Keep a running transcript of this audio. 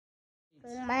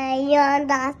My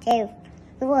younger self,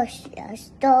 what's your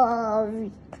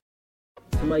story?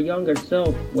 To my younger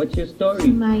self, what's your story? To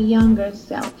my younger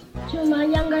self. To my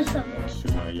younger self.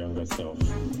 To my younger self.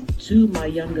 To my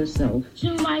younger self.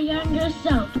 To my younger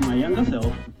self. To my younger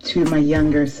self. To my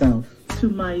younger self. To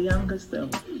my younger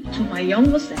self. To my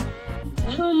younger self.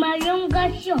 To my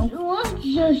younger self, what's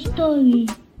your story?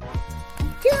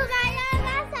 To my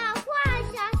younger self,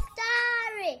 what's your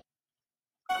story?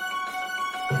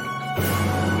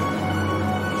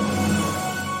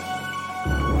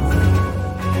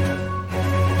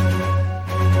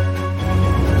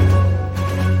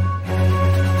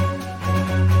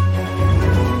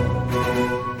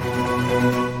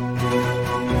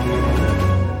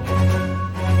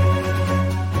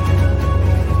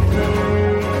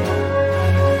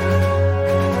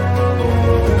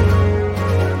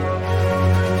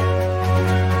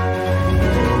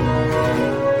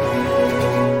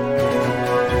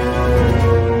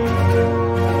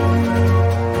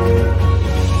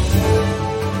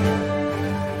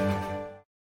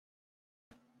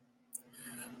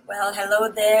 Well, hello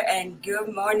there and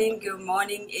good morning. Good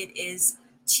morning. It is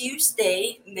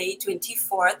Tuesday, May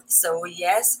 24th. So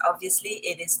yes, obviously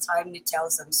it is time to tell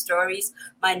some stories.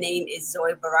 My name is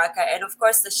Zoe Baraka, and of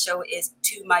course the show is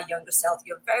To My Younger Self.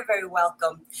 You're very, very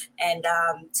welcome. And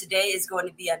today is going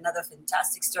to be another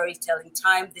fantastic storytelling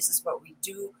time. This is what we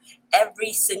do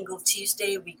every single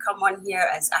Tuesday. We come on here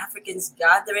as Africans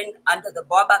gathering under the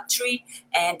baobab tree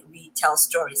and we tell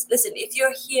stories. Listen, if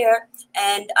you're here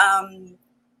and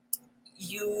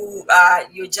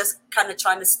you're just kind of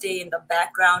trying to stay in the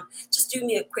background, just do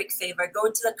me a quick favor. Go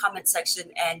into the comment section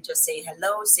and just say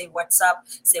hello, say what's up,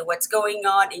 say what's going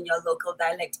on in your local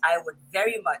dialect. I would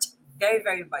very much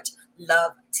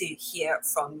love to hear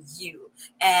from you.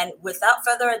 And without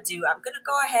further ado, I'm going to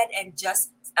go ahead and just,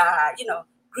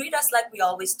 greet us like we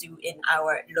always do in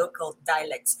our local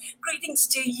dialects. Greetings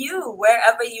to you,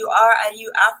 wherever you are. Are you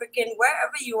African?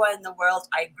 Wherever you are in the world,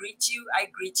 I greet you, I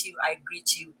greet you, I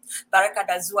greet you. Baraka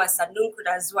dazua, sanunku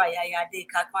dazua, yayade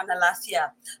kakwana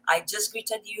lafia. I just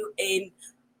greeted you in,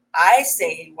 I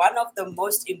say, one of the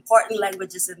most important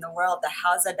languages in the world, the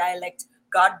Hausa dialect.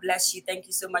 God bless you. Thank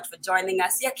you so much for joining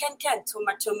us. Yeah, Ken,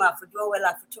 tuma,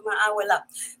 fuduawela, futuma awela.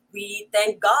 We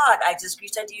thank God. I just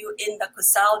greeted you in the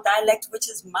Kusal dialect, which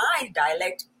is my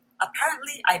dialect.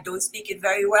 Apparently, I don't speak it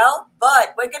very well,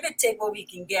 but we're going to take what we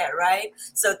can get, right?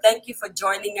 So thank you for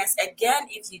joining us. Again,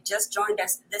 if you just joined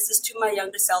us, this is To My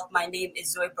Younger Self. My name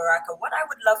is Zoe Baraka. What I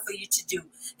would love for you to do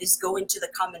is go into the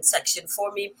comment section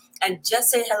for me and just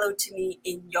say hello to me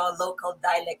in your local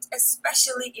dialect,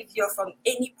 especially if you're from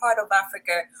any part of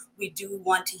Africa. We do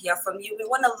want to hear from you. We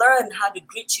want to learn how to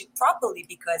greet you properly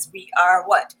because we are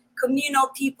what? Communal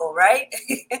people, right?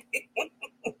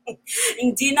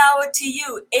 Indinawa to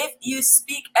you. If you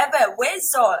speak ever,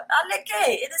 wezo, aleke,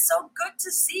 it is so good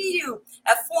to see you.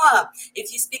 F1.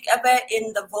 If you speak ever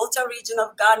in the Volta region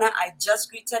of Ghana, I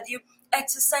just greeted you.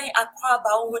 Exercise Akwa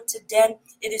Baumutaden.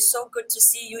 It is so good to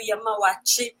see you.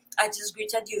 Yamawachi. I just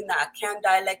greeted you in the Akan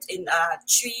dialect, in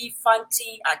Tree,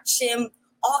 Fanti, Achim,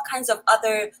 all kinds of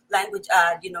other language,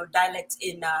 dialects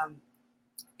in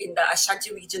the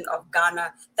Ashanti region of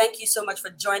Ghana. Thank you so much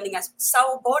for joining us.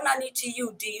 Sawubonani to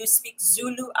you. Do you speak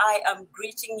Zulu? I am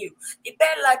greeting you.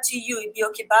 Ibella to you.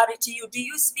 Ibiokibari to you. Do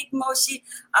you speak Moshi?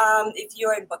 If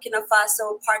you're in Burkina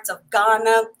Faso, parts of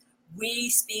Ghana,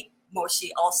 we speak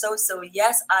Moshi also. So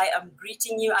yes, I am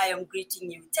greeting you. I am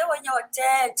greeting you.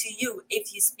 Tewanyote to you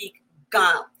if you speak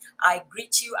Ghana. I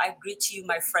greet you,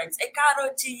 my friends.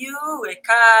 Ekaro to you,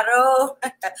 Ekaro.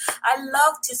 I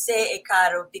love to say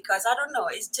Ekaro because I don't know,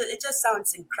 it just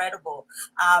sounds incredible.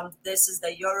 This is the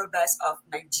Yorubas of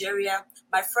Nigeria.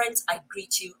 My friends, I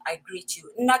greet you.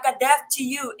 Nagadef to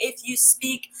you if you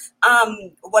speak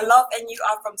Wolof and you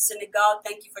are from Senegal.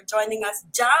 Thank you for joining us.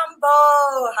 Jambo,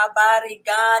 Habari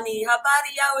Gani,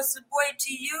 Habari Yawasubwe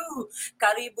to you.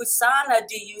 Karibu Sana,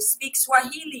 do you speak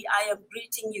Swahili? I am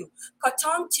greeting you.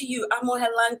 Kotong to you,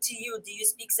 Amohelang to you. Do you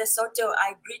speak Sesotho?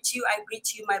 I greet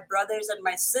you, my brothers and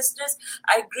my sisters.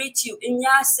 I greet you.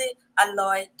 Inyase,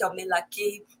 Aloy,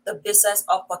 Domilaki, the business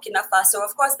of Burkina Faso.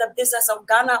 Of course, the business of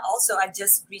Ghana also, I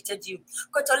just greeted you.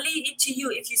 Kotoli to you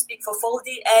if you speak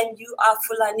Fofoldi and you are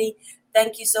Fulani.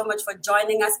 Thank you so much for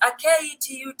joining us. Akei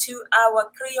to you, to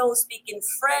our Creole-speaking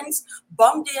friends.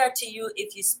 Bom dia to you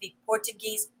if you speak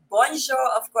Portuguese. Bonjour,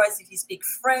 of course, if you speak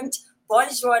French.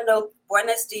 Buongiorno,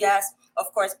 buenos dias.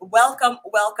 Of course, welcome.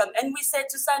 And we said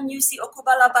to San Yusi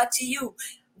Okubalaba to you.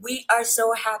 We are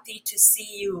so happy to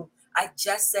see you. I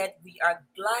just said we are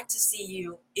glad to see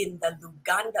you in the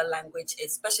Luganda language,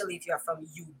 especially if you're from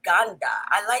Uganda.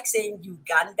 I like saying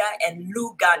Uganda and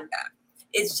Luganda.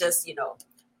 It's just,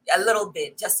 a little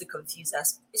bit just to confuse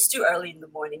us. It's too early in the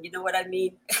morning. You know what I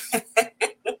mean?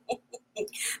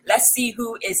 Let's see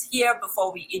who is here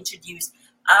before we introduce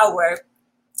our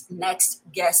next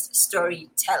guest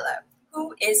storyteller.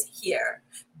 Who is here?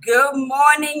 Good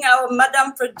morning, our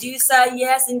Madam Producer.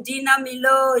 Yes, Indina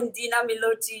Milo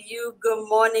to you. Good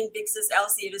morning, Big Sis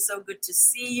Elsie. It is so good to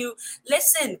see you.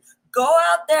 Listen, go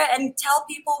out there and tell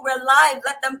people we're live.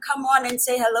 Let them come on and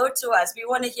say hello to us. We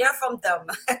want to hear from them.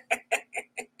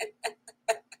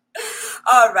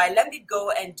 All right, let me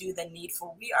go and do the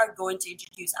needful. We are going to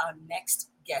introduce our next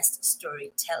guest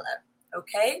storyteller.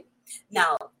 Okay?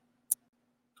 Now,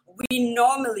 we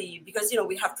normally, because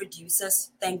we have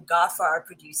producers, thank God for our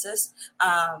producers,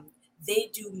 they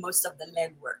do most of the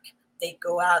legwork. They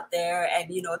go out there and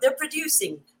they're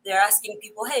producing. They're asking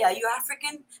people, hey, are you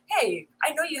African? Hey,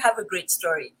 I know you have a great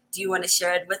story. Do you want to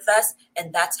share it with us?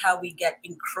 And that's how we get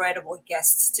incredible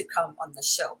guests to come on the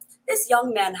show. This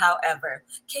young man, however,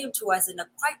 came to us in a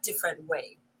quite different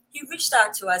way. He reached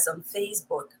out to us on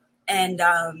Facebook. And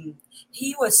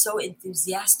he was so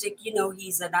enthusiastic.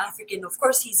 He's an African. Of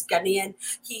course, he's Ghanaian.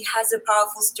 He has a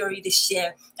powerful story to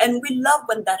share. And we love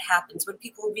when that happens, when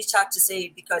people reach out to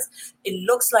say, because it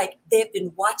looks like they've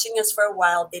been watching us for a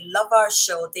while. They love our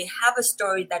show. They have a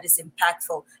story that is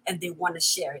impactful and they want to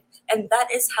share it. And that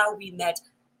is how we met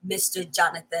Mr.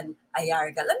 Jonathan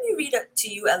Ayariga. Let me read to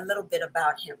you a little bit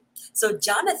about him. So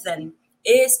Jonathan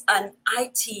is an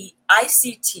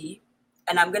ICT,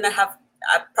 and I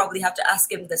probably have to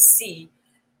ask him the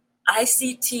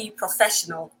ICT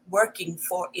professional working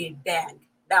for a bank.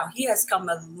 Now, he has come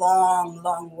a long,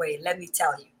 long way, let me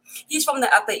tell you. He's from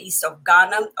the Upper East of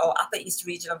Ghana, or Upper East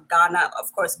region of Ghana,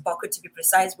 of course, Bawku to be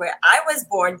precise, where I was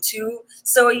born too.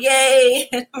 So yay!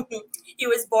 He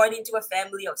was born into a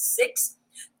family of 6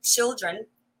 children,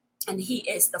 and he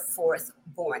is the 4th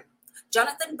born.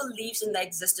 Jonathan believes in the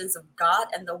existence of God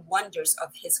and the wonders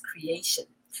of his creation.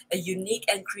 A unique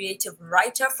and creative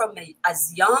writer from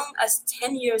as young as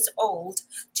 10 years old,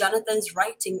 Jonathan's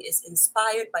writing is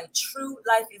inspired by true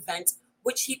life events,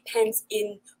 which he pens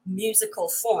in musical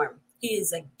form. He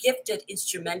is a gifted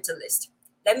instrumentalist.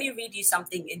 Let me read you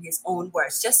something in his own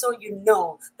words, just so you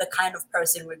know the kind of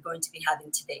person we're going to be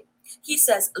having today. He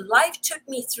says, life took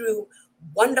me through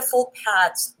wonderful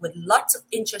paths with lots of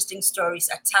interesting stories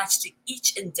attached to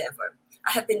each endeavor.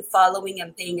 I have been following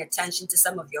and paying attention to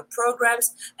some of your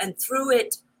programs, and through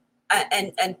it,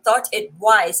 and thought it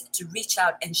wise to reach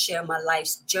out and share my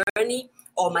life's journey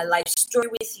or my life story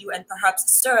with you, and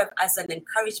perhaps serve as an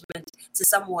encouragement to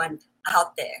someone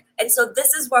out there. And so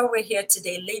this is why we're here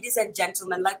today, ladies and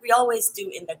gentlemen, like we always do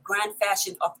in the grand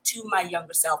fashion of To My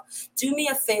Younger Self. Do me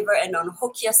a favor and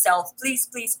unhook yourself, please,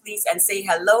 please, please, and say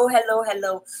hello, hello,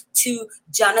 hello to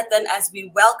Jonathan as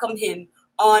we welcome him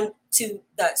on to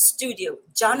the studio.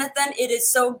 Jonathan, it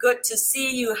is so good to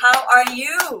see you. How are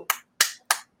you?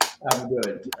 I'm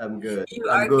good. You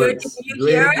are good. Can you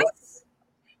hear us?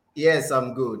 Yes,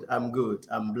 I'm good. I'm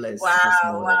blessed.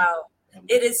 Wow.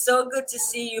 It is so good to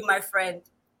see you, my friend.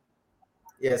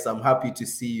 Yes, I'm happy to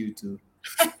see you too.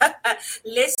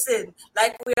 Listen,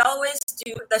 like we always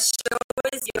do, the show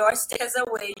is yours. Take us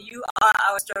away. You are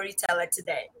our storyteller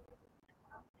today.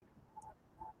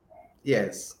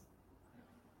 Yes,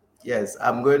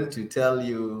 I'm going to tell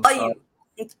you.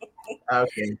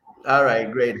 Okay. All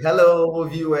right, great. Hello,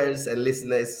 viewers and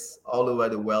listeners all over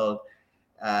the world.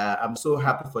 I'm so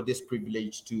happy for this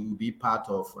privilege to be part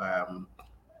of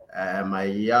my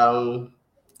young,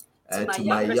 to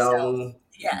my young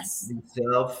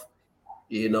self.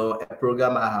 A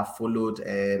program I have followed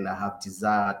and I have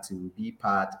desired to be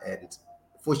part, and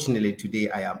fortunately today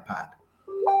I am part.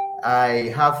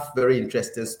 I have very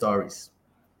interesting stories.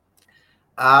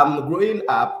 Growing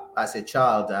up as a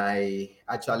child, I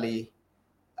actually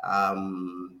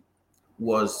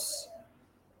was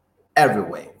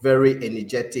everywhere, very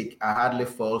energetic. I hardly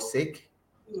fall sick.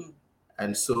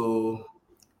 And so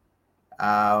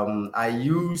I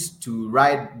used to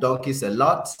ride donkeys a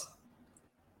lot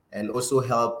and also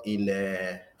help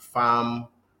in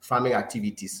farming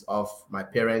activities of my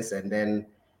parents and then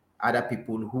other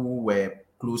people who were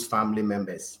close family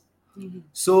members.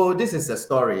 So this is a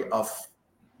story of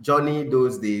Johnny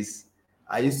those days.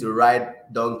 I used to ride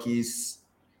donkeys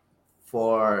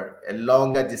for a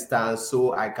longer distance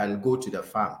so I can go to the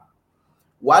farm.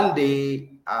 One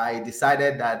day I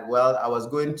decided that, well, I was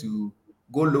going to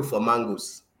go look for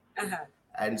mangoes.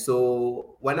 And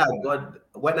so when I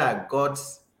got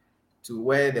to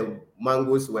where the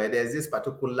mangoes were, there's this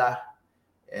particular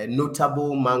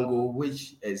notable mango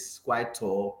which is quite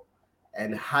tall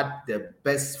and had the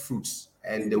best fruits.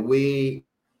 And the way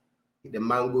the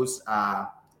mangoes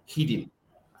are hidden.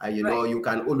 You know, you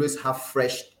can always have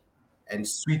fresh and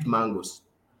sweet mangoes.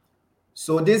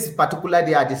 So this particular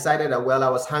day, I decided that, well, I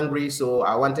was hungry, so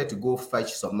I wanted to go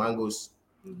fetch some mangoes.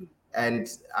 And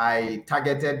I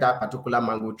targeted that particular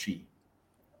mango tree.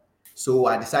 So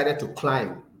I decided to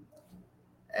climb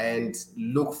and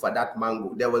look for that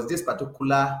mango. There was this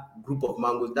particular group of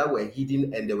mangoes that were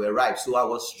hidden and they were ripe. So I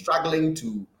was struggling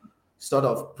to sort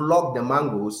of pluck the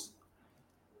mangoes.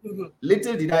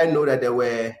 Little did I know that there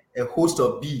were a host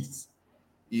of bees,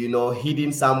 you know,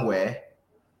 hidden somewhere.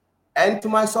 And to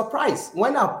my surprise,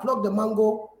 when I plucked the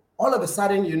mango, all of a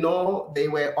sudden, you know, they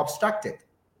were obstructed.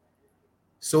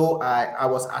 So I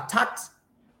was attacked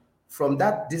from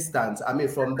that distance, I mean,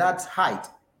 from that height.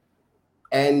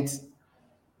 And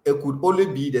it could only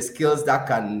be the skills that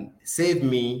can save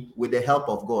me with the help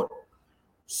of God.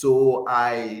 So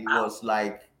I was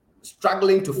like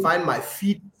struggling to find my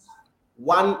feet.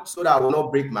 One, so that I will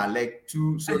not break my leg.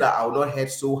 Two, so that I will not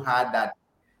hit so hard that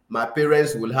my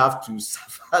parents will have to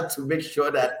suffer to make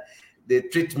sure that they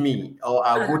treat me or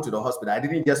I'll go to the hospital. I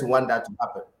didn't just want that to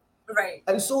happen. Right.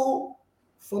 And so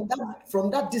from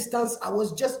that distance, I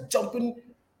was just jumping,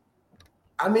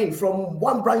 I mean, from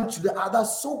one branch to the other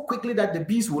so quickly that the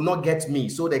bees will not get me,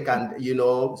 so they can, you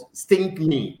know, sting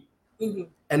me.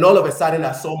 And all of a sudden,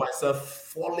 I saw myself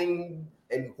falling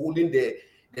and holding the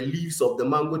leaves of the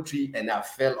mango tree, and I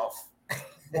fell off.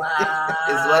 Wow.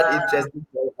 It's one interesting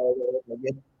thing.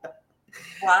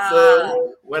 Wow.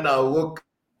 So when I woke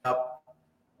up,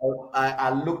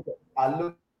 I looked to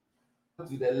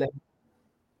the left,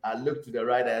 I looked to the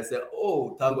right, and I said,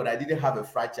 "Oh, thank God, I didn't have a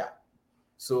fracture."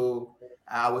 So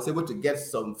I was able to get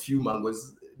some few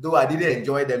mangoes, though I didn't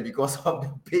enjoy them because of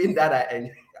the pain that I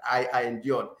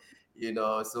endured, you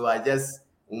know. So I just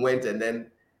went and then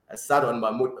I sat on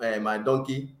my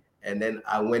donkey, and then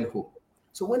I went home.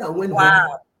 So when I went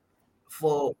home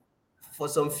for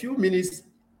some few minutes,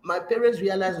 my parents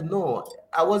realized, no,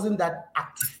 I wasn't that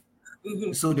active.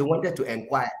 So they wanted to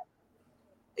inquire.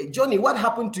 Hey, Johnny, what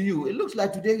happened to you? It looks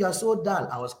like today you are so dull.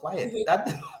 I was quiet. That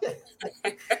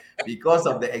because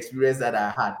of the experience that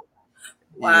I had.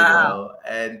 You know,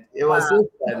 and it was so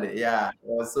funny. Yeah, it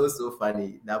was so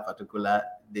funny that particular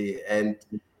day. And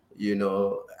you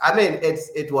know, I mean,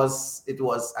 it was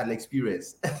an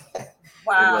experience.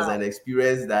 Wow. It was an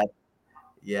experience that,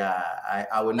 yeah,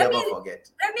 I will never forget.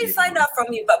 Let me find out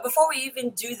from you, but before we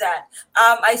even do that,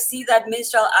 I see that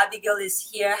Minstrel Abigail is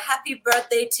here. Happy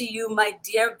birthday to you, my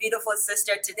dear, beautiful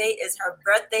sister. Today is her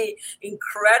birthday.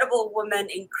 Incredible woman,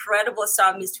 incredible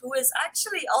psalmist, who is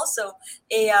actually also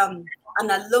an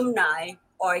alumni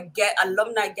or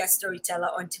alumni guest storyteller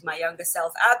onto my younger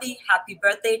self. Abby, happy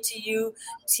birthday to you.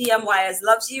 TMYS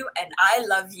loves you, and I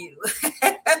love you.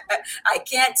 I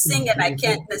can't sing and I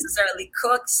can't necessarily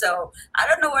cook, so I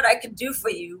don't know what I could do for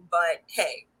you, but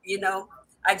hey, you know,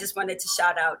 I just wanted to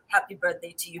shout out happy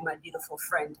birthday to you, my beautiful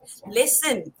friend.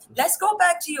 Listen, let's go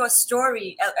back to your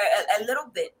story a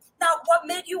little bit. Now, what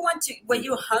made you want to, were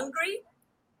you hungry?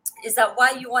 Is that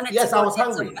why you wanted to? Yes, I was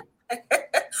hungry.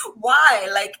 Why?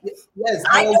 Like, yes,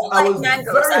 I was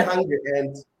very hungry,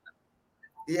 and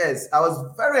yes, I was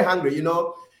very hungry. You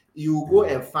know, you go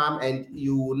and farm, and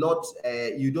you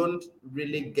don't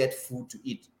really get food to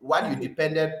eat. What you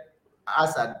depended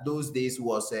as at those days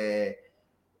was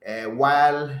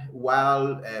wild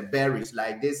berries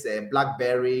like this,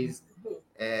 blackberries.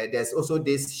 There's also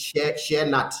this share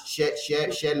nuts.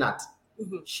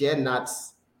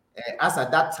 As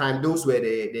at that time, those were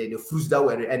the fruits that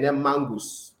were, and then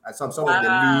mangoes, some of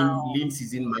the lean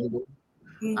season mango.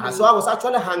 So I was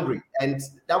actually hungry, and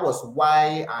that was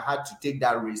why I had to take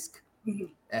that risk.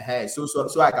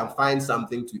 So I can find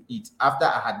something to eat after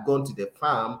I had gone to the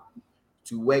farm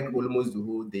to work almost the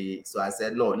whole day. So I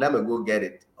said, no, let me go get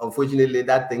it. Unfortunately,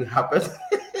 that thing happened.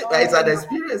 It's an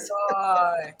experience.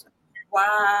 God.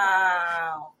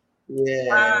 Wow. Yeah.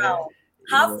 Wow.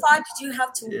 How far did you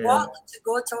have to walk to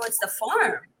go towards the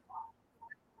farm?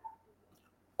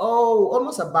 Oh,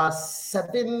 almost about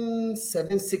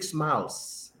 6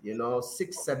 miles. You know,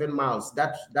 6-7 miles.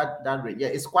 That rate. Yeah,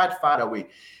 it's quite far away.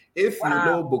 If you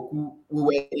know Bawku,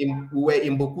 we were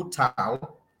in Bawku town.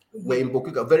 We're in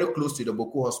Bawku, very close to the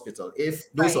Bawku hospital.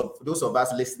 If those of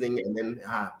us listening, and then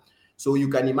so you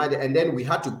can imagine, and then we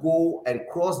had to go and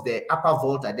cross the upper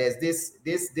Volta. There's this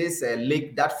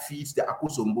lake that feeds the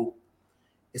Akosombo.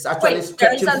 It's actually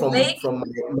stretching from.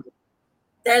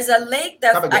 There's a lake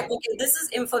that okay, this is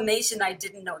information I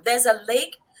didn't know. There's a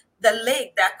lake, the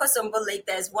Akosombo Lake.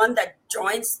 There's one that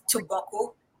joins to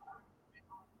Bawku.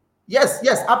 Yes,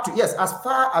 as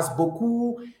far as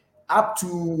Bawku, up to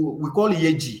we call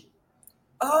Yeji.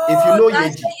 Oh, If you know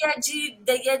that's Yeji.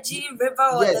 the Yeji River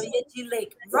or Yes. the Yeji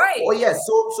Lake, right? Oh yes.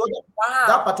 So that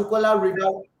Wow. particular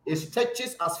river, it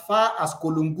stretches as far as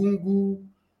Kolungungu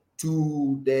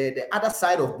to the other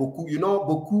side of Bawku. You know,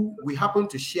 Bawku, we happen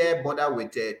to share border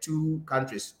with two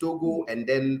countries, Togo and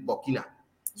then Burkina.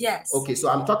 Yes. Okay, so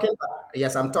I'm talking.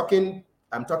 Yes, I'm talking.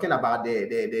 I'm talking about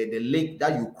the lake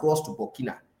that you cross to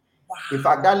Burkina. Wow. In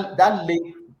fact,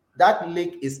 that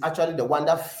lake is actually the one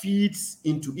that feeds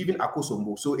into even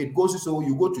Akosombo. So it goes. So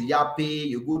you go to Yape,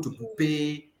 you go to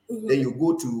Pupe, then you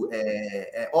go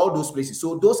to all those places.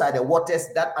 So those are the waters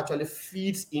that actually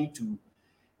feeds into.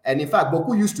 And in fact,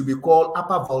 Bawku used to be called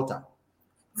Upper Volta.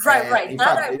 Right. In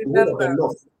That fact, I the whole of the remember.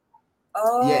 north.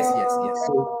 Yes.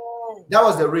 So Oh. that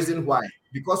was the reason why,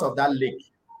 because of that lake.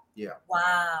 Yeah.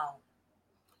 Wow.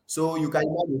 So you can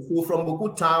imagine. So from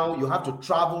Bawku town, you have to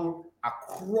travel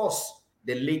across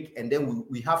the lake, and then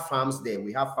we have farms there.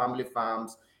 We have family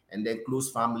farms, and then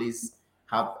close families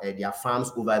have their farms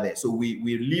over there. So we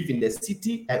live in the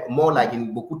city, more like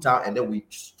in Bawku town, and then we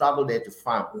travel there to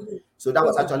farm. So that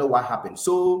was actually what happened.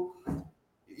 So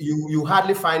you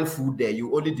hardly find food there.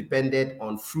 You only depended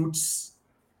on fruits,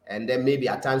 and then maybe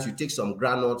at times you take some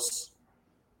granules,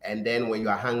 and then when you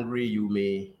are hungry, you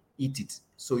may eat it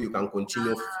so you can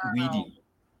continue weeding.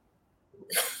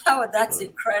 Oh, that's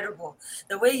incredible.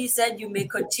 The way you said you may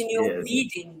continue Yes.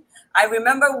 weeding. I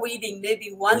remember weeding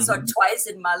maybe once or twice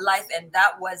in my life, and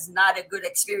that was not a good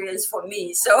experience for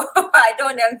me. So I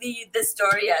don't envy you this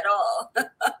story at all.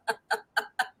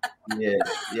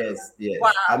 Yes.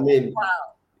 Wow. I mean, Wow.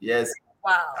 yes.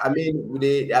 Wow. I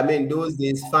mean, those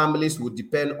days families would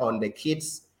depend on the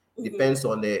kids, depends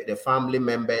on the family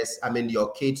members. I mean,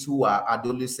 your kids who are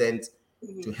adolescents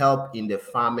to help in the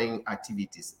farming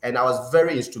activities. And I was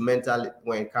very instrumental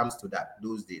when it comes to that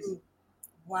those days.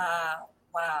 Wow.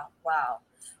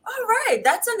 All right.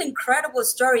 That's an incredible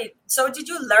story. So did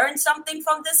you learn something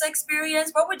from this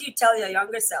experience? What would you tell your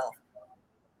younger self?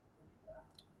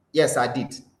 Yes, I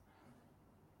did.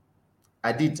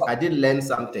 I did learn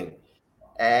something.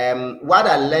 What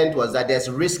I learned was that there's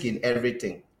risk in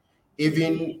everything.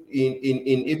 Even in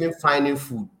even finding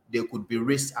food, there could be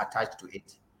risk attached to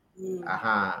it.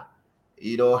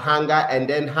 You know, hunger, and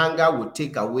then hunger would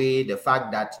take away the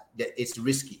fact that it's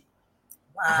risky.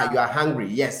 You Wow. are hungry.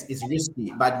 Yes, it's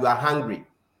risky, but you are hungry.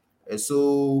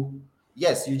 So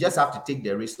yes, you just have to take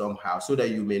the risk somehow so that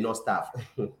you may not starve.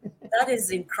 That is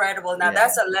incredible. Now, Yeah.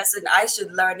 that's a lesson I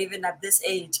should learn even at this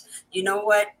age. You know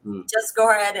what? Just go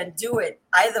ahead and do it.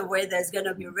 Either way, there's going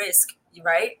to be risk,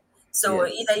 right? So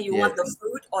Yes, either you want the yes.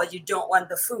 food or you don't want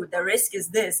the food. The risk is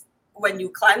this: when you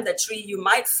climb the tree, you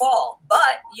might fall,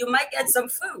 but you might get some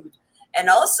food. And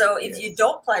also, if you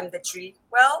don't climb the tree,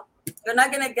 well, you're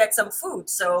not going to get some food.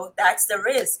 So that's the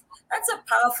risk. That's a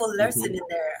powerful lesson in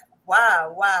there.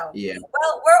 Wow. Yeah.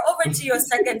 Well, we're over to your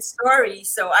second story.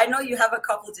 So I know you have a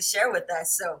couple to share with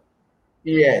us. So,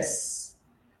 Yes.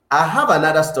 I have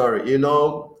another story. You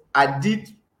know, I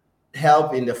did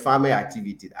help in the farming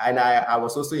activity, and I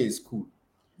was also in school.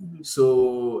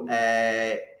 So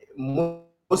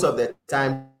most of the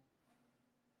time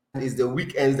is the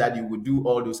weekends that you would do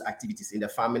all those activities in the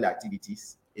farming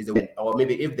activities. Is the weekend. Or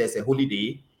maybe if there's a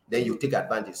holiday, then you take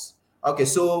advantage. Okay,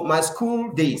 so my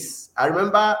school days, I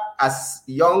remember as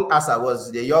young as I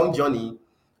was, the young Johnny,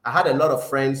 I had a lot of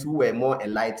friends who were more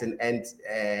enlightened, and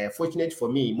fortunate for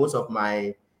me, most of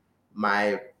my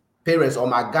parents or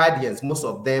my guardians, most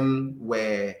of them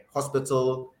were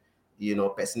hospital, you know,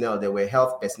 personnel. They were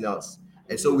health personnel,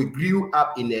 and so we grew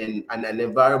up in an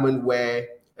environment where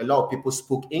a lot of people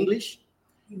spoke English,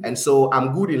 and so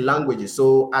I'm good in languages.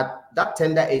 So at that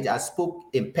tender age, I spoke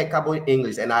impeccable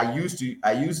English, and I used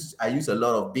a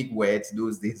lot of big words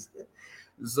those days.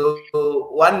 So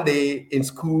one day in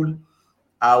school,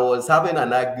 I was having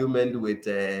an argument with.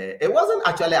 It wasn't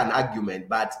actually an argument,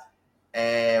 but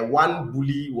one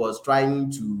bully was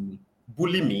trying to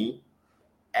bully me,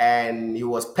 and he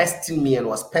was pesting me and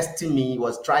was pesting me. He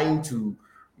was trying to,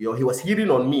 you know, he was hitting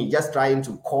on me, just trying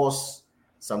to cause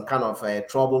some kind of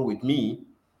trouble with me.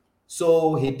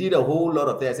 So he did a whole lot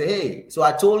of things. I said, hey, so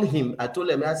I told him, I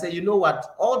said, you know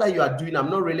what, all that you are doing, I'm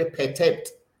not really perturbed.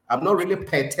 I'm not really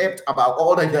perturbed about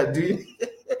all that you are doing.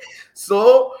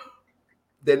 So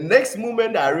the next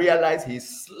moment I realized he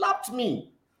slapped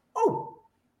me. Oh,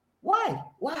 why?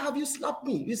 Why have you slapped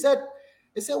me? He said,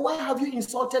 why have you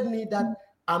insulted me that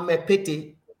I'm a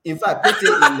pete? In fact, pete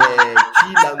in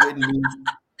key language means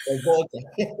a volta.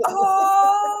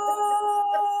 oh,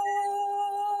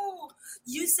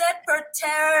 you said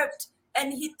perturbed,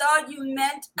 and he thought you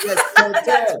meant. Yes, That's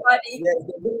perturbed. funny. Yes,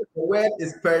 the word word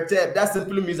is perturbed. That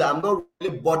simply means I'm not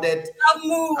really bothered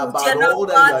about You're not all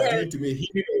that you are bothered. doing to me.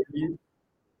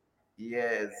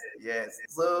 Yes, yes.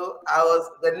 So I was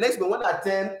the next one when I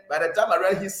turned, by the time I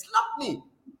ran, he slapped me.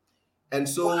 And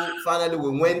so finally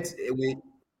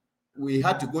we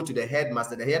had to go to the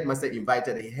headmaster. The headmaster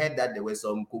invited, he heard that there was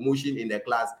some commotion in the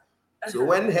class. So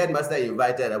when headmaster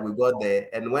invited, we got there,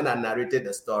 and when I narrated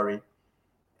the story,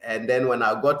 and then when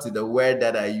I got to the word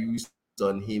that I used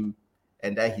on him,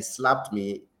 and then he slapped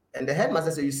me, and the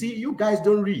headmaster said, "You see, you guys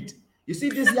don't read. You see,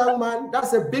 this young man,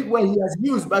 that's a big word he has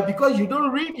used, but because you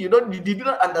don't read, you did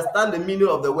not understand the meaning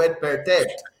of the word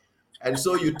perturbed. And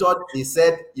so you thought he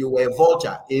said you were a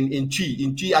vulture in Chi.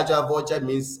 In Chi, actual vulture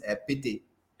means a pity."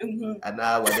 And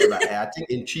whatever. I think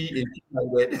in Chi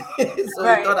language.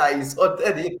 So he thought I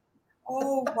insulted him.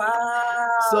 Oh wow.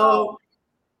 So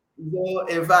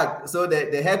in fact, so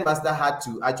the headmaster had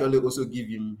to actually also give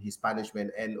him his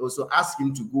punishment and also ask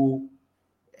him to go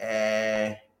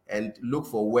and look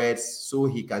for words so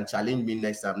he can challenge me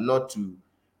next time, not to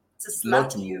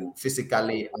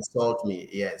physically assault me.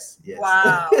 Yes.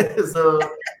 Wow. So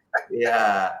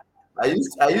yeah, I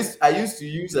used to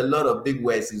use a lot of big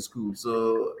words in school.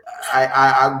 So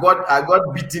I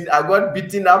got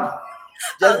beaten up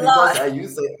just because I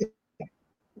used it.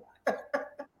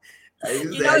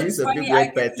 I use a big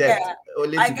word perturbed.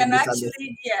 I can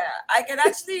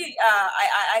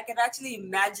actually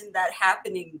imagine that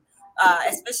happening,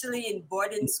 especially in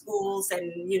boarding schools,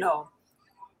 and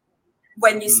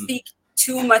when you speak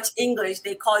too much English,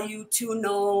 they call you too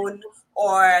known,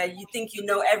 or you think you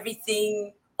know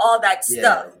everything, all that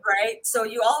stuff, right? So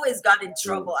you always got in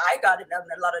trouble. I got in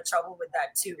a lot of trouble with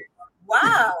that too.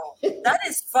 Wow, that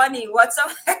is funny. What's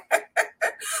up?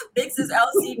 Big Sis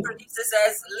LC producer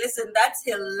says, "Listen, that's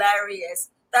hilarious.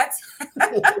 That's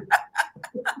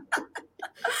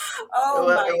oh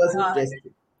my God.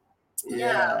 Interesting.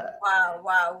 Yeah.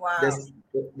 Wow.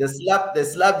 The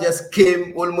slap just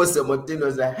came almost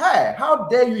simultaneously. Hey, how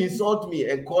dare you insult me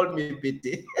and call me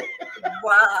pity?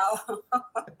 Wow.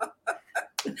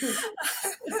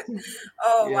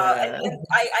 Wow. And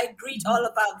I greet all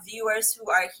of our viewers who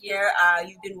are here.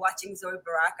 You've been watching Zoe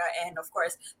Baraka, and of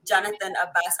course Jonathan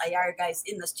Ayariga is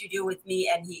in the studio with me,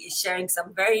 and he is sharing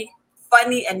some very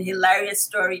funny and hilarious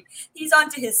story. He's on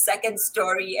to his second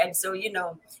story, and so he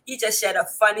just shared a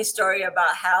funny story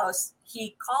about how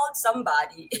he called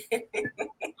somebody.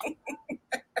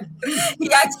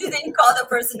 He actually didn't call the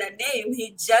person a name.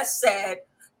 He just said,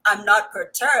 "I'm not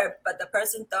perturbed," but the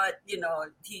person thought,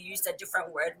 he used a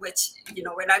different word, which,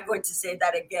 we're not going to say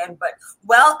that again. But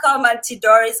welcome, Auntie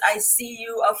Doris. I see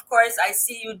you. Of course, I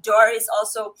see you, Doris,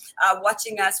 also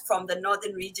watching us from the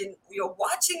northern region. You're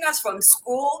watching us from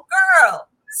school? Girl,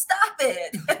 stop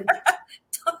it.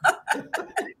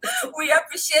 We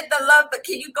appreciate the love, but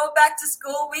can you go back to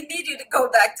school? We need you to go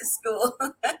back to school.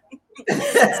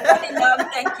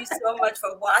 Thank you so much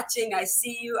for watching. I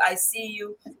see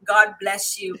you. God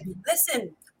bless you.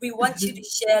 Listen, we want you to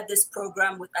share this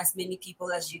program with as many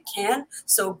people as you can.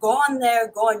 So go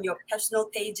on your personal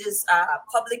pages,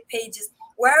 public pages,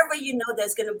 wherever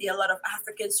there's going to be a lot of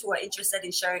Africans who are interested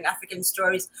in sharing African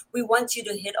stories. We want you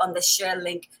to hit on the share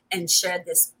link and share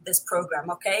this program,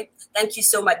 okay? Thank you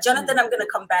so much. Jonathan, I'm going to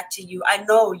come back to you. I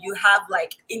know you have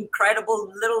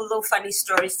incredible little funny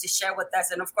stories to share with us,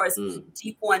 and of course,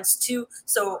 deep ones too.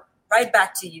 So right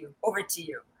back to you. Over to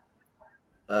you.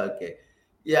 Okay.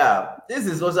 Yeah, this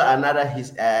is also another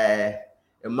a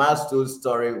milestone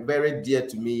story, very dear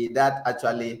to me, that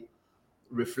actually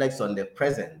reflects on the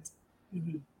present.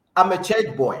 Mm-hmm. I'm a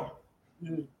church boy.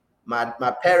 Mm-hmm.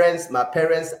 My parents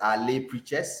are lay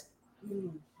preachers.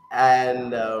 Mm-hmm.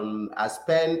 And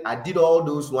I did all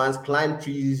those ones, climb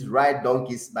trees, ride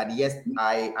donkeys, but yes,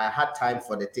 I had time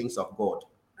for the things of God.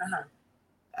 Uh-huh.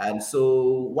 And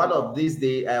so one of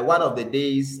the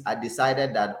days I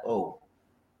decided that,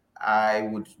 I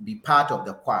would be part of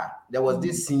the choir. There was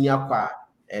this senior choir,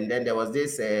 and then there was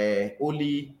this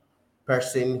only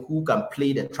person who can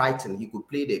play the triton. He could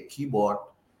play the keyboard.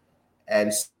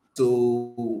 And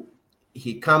so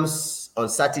he comes on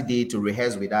Saturday to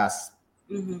rehearse with us.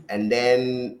 Mm-hmm. And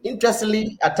then,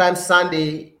 interestingly, at times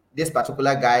Sunday, this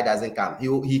particular guy doesn't come.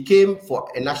 He came for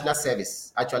a national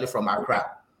service, actually from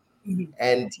Accra. Mm-hmm.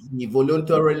 And he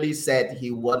voluntarily said he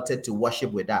wanted to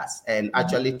worship with us, and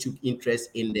actually took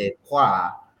interest in the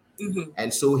choir. Mm-hmm.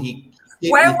 And so he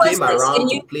came around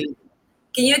to play.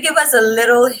 Can you give us a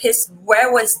little history?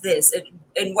 Where was this?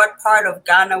 In what part of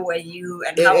Ghana were you,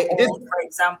 and how old, for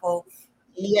example?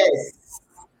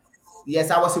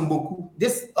 Yes, I was in Bawku.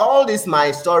 All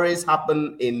my stories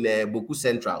happen in Bawku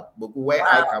Central, Bawku, where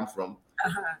I come from.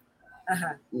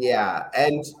 Yeah,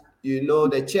 and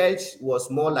the church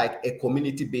was more like a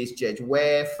community-based church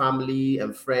where family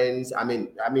and friends, I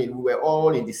mean, we were all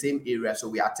in the same area. So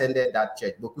we attended that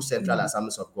church, Bawku Central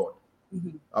Assemblies of God,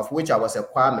 of which I was a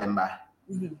choir member.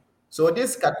 So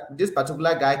this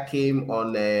particular guy came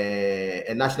on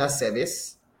a national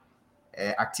service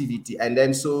activity, and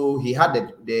then so he had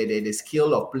the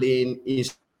skill of playing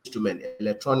instrument,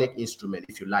 electronic instrument,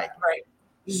 if you like. Right.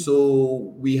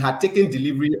 So we had taken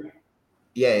delivery.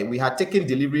 Yeah, we had taken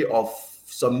delivery of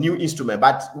some new instrument,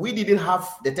 but we didn't have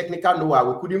the technical know-how.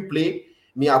 We couldn't play.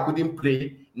 Me, I couldn't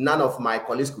play. None of my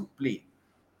colleagues could play.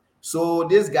 So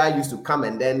this guy used to come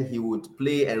and then he would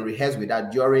play and rehearse with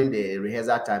us during the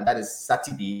rehearsal time. That is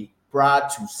Saturday prior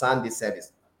to Sunday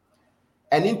service.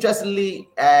 And interestingly,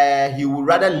 he would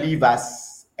rather leave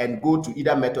us and go to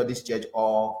either Methodist church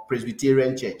or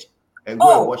Presbyterian church and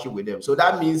go and worship with them. So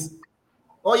that means,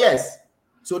 oh yes.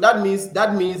 So that means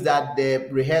that the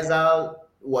rehearsal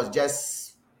was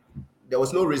just, there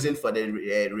was no reason for the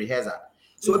rehearsal.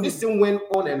 So this thing went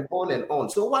on and on and on.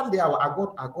 So one day I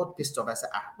got pissed off. I said,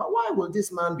 but why will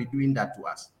this man be doing that to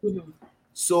us?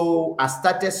 So I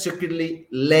started secretly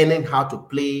learning how to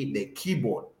play the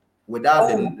keyboard without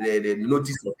the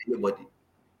notice of anybody.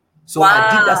 So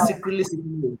I did that secretly.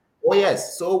 Oh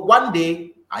yes. So one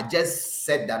day I just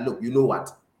said that, look, you know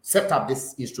what? Set up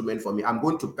this instrument for me. I'm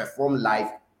going to perform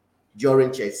live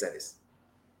during church service.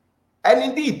 And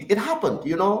indeed, it happened.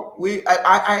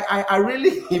 I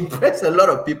really impressed a lot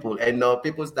of people, and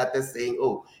people started saying,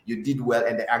 "Oh, you did well,"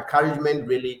 and the encouragement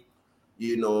really,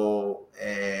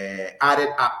 added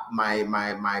up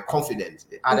my confidence.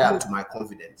 It added up to my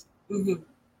confidence.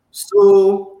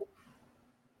 So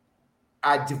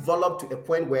I developed to a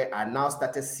point where I now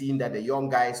started seeing that the young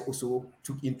guys also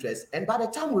took interest, and by the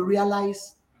time we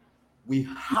realized we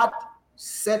had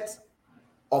set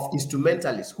of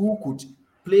instrumentalists who could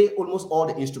play almost all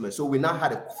the instruments. So we now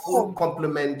had a full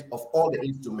complement of all the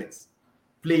instruments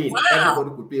playing. Wow.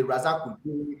 Everybody could play. Razak could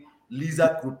play.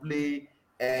 Lisa could play.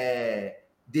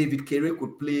 David Carey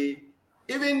could play.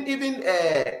 Even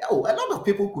a lot of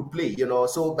people could play.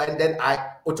 So and then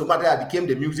I automatically became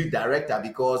the music director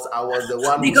because I was the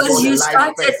one who saw the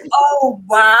light first. Oh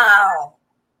wow!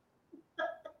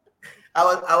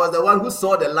 I was the one who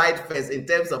saw the light first in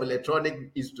terms of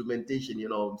electronic instrumentation, you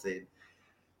know what I'm saying?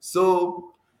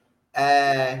 So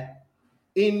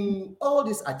in all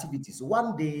these activities,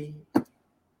 one day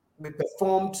we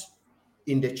performed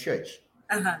in the church.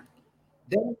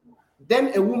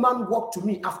 Then a woman walked to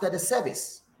me after the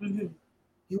service.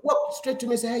 He walked straight to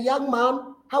me and said, "Hey, young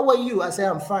man, how are you?" I said,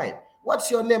 "I'm fine." "What's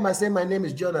your name?" I said, "My name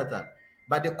is Jonathan,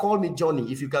 but they call me Johnny.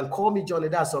 If you can call me Johnny,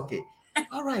 that's okay."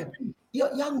 "All right.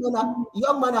 Young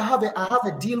man, I have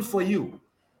a deal for you."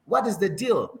 "What is the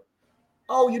deal?"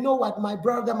 "Oh, you know what? My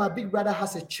big brother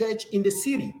has a church in the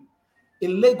city,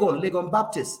 in Legon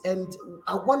Baptist, and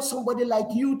I want somebody like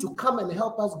you to come and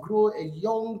help us grow a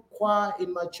young choir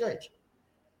in my church.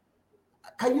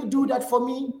 Can you do that for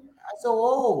me?" I said,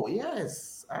 "Oh,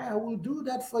 yes, I will do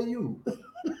that for you."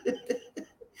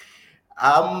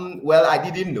 Well, I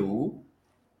didn't know.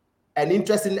 And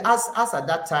interesting, as at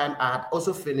that time, I had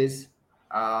also finished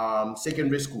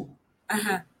secondary school,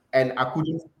 and I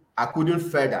couldn't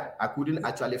further. I couldn't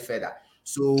actually further.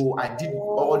 So I did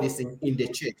all this in the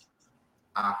church.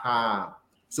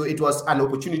 So it was an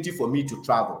opportunity for me to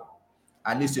travel,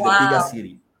 at least to the bigger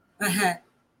city.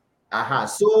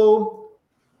 So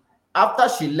after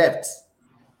she left,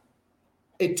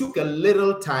 it took a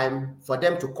little time for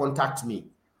them to contact me.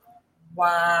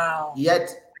 Wow. Yet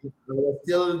I was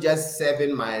still just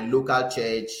serving my local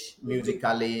church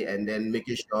musically, and then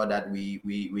making sure that we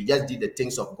just did the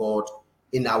things of God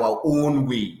in our own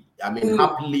way. I mean,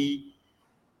 happily.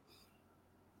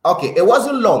 Okay, it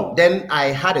wasn't long. Then I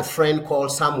had a friend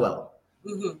called Samuel.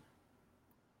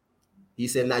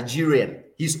 He's a Nigerian.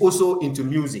 He's also into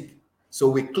music. So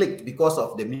we clicked because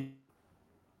of the music.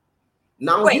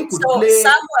 Now he could play.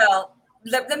 Samuel,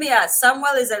 let me ask.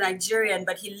 Samuel is a Nigerian,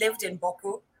 but he lived in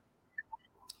Bawku.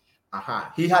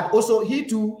 He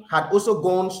too had also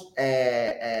gone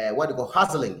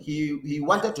hustling. He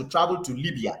wanted to travel to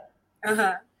Libya.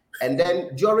 And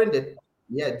then during that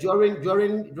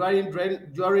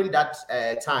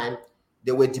time,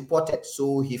 they were deported.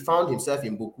 So he found himself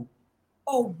in Bawku.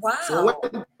 Oh wow! So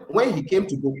when he came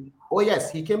to Bawku,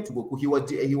 he came to Bawku.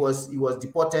 He was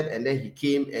deported, and then he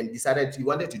came and decided he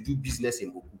wanted to do business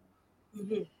in Bawku.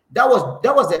 That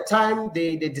was the time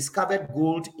they discovered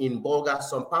gold in Bolga,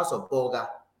 some parts of Bolga.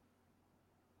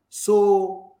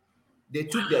 So they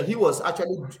took he was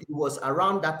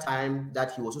around that time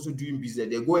that he was also doing business.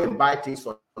 They go and buy things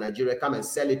from Nigeria, come and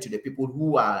sell it to the people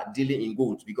who are dealing in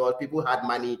gold, because people had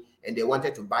money and they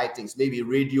wanted to buy things, maybe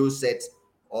radio sets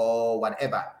or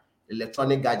whatever,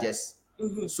 electronic gadgets.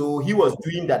 So he was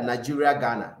doing that Nigeria,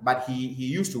 Ghana, but he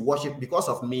used to worship, because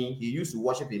of me, he used to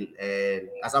worship in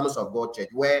Assemblies of God Church,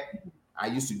 where I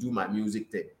used to do my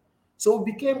music thing. So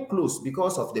we became close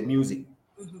because of the music.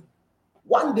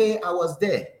 One day I was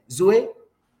there, Zoe,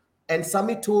 and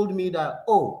Sammy told me that,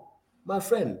 oh, my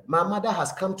friend, my mother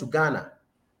has come to Ghana,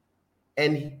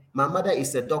 and my mother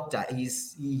is a doctor.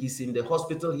 He's in the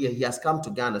hospital here. He has come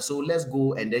to Ghana. So let's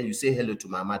go, and then you say hello to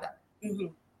my mother.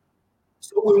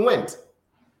 So we went.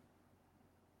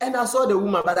 And I saw the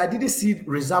woman, but I didn't see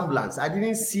resemblance. I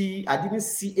didn't see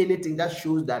anything that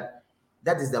shows that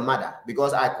is the mother,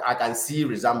 because I can see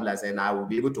resemblance and I will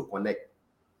be able to connect.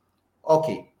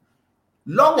 Okay.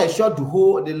 Long and short,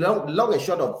 long and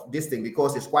short of this thing,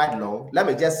 because it's quite long, let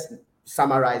me just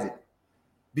summarize it.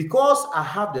 Because I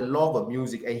have the love of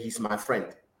music and he's my friend,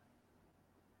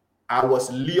 I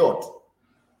was lured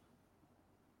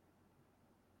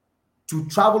to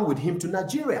travel with him to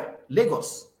Nigeria,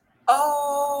 Lagos.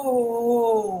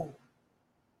 Oh.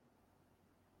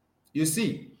 You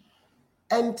see,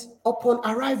 and upon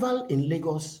arrival in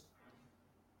Lagos,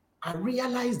 I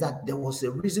realized that there was a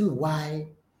reason why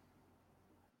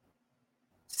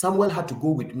Samuel had to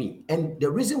go with me. And the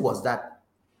reason was that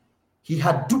he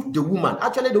had duped the woman.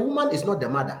 Actually, the woman is not the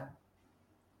mother.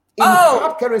 In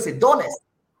hard currency, dollars.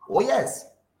 Oh, yes.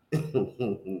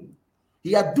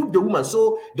 He had duped the woman.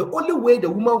 So the only way the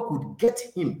woman could get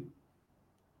him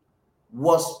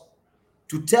was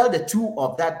to tell the two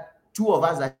of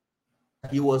us that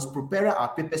he was preparing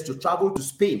our papers to travel to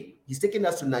Spain. He's taking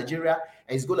us to Nigeria,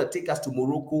 and he's going to take us to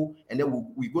Morocco, and then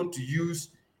we're going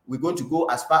to go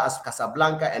as far as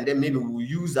Casablanca, and then maybe we'll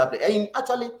use that. And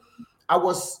actually,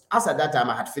 as at that time,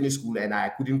 I had finished school and I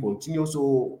couldn't continue.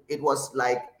 So it was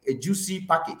like a juicy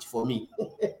package for me.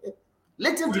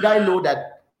 Little did I know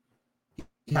that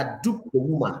he had duped the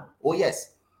woman. Oh,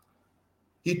 yes.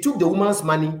 He took the woman's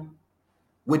money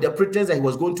with the pretense that he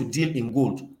was going to deal in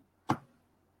gold.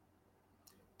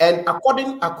 And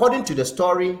according to the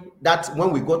story that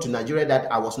when we got to Nigeria that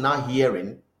I was now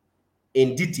hearing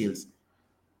in details,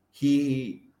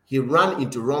 he ran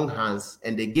into wrong hands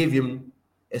and they gave him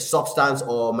a substance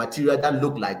or material that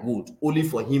looked like gold, only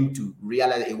for him to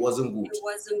realize it wasn't gold. It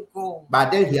wasn't gold.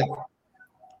 But then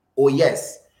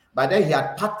he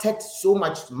had parted so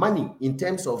much money in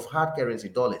terms of hard currency,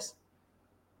 dollars.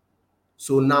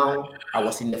 So now I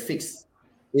was in the fix.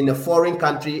 In a foreign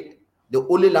country, the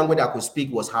only language I could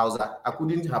speak was Hausa. I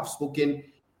couldn't have spoken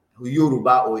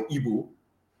Yoruba or Igbo,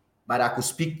 but I could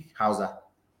speak Hausa.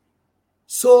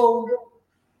 So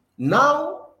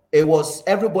now it was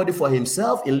everybody for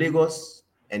himself in Lagos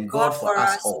and God for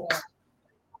us all.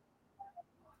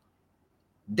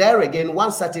 There again,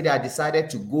 one Saturday, I decided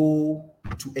to go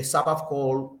to a suburb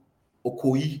called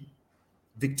Okoyi,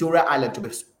 Victoria Island to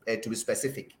be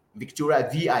specific. Victoria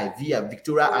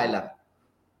Island.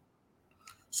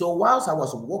 So whilst I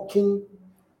was walking,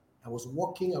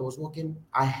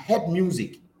 I heard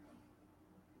music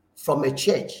from a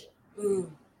church.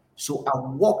 So I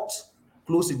walked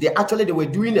closely. They were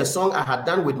doing a song I had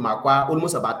done with Makwa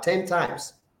almost about 10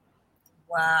 times.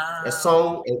 Wow. A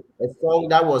song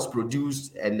that was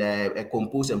produced and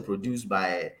composed and produced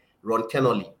by Ron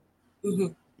Kennelly.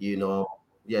 You know,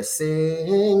 yes,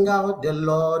 sing out, the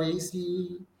Lord is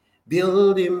here,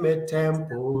 build him a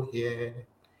temple here,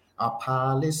 a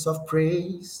palace of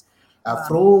praise, a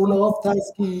throne of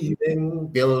thanksgiving,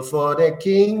 built for the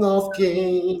King of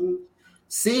Kings.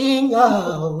 Sing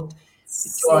out,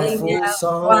 joyful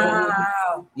song.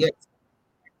 Wow. Yes,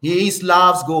 his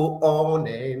loves go on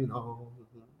and on.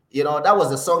 You know, that was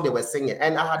the song they were singing.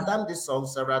 And I had done this song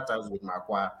several times with my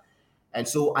choir. And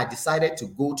so I decided to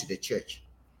go to the church.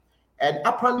 And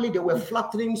apparently they were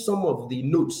flattering some of the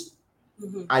notes.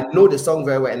 I know the song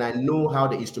very well, and I know how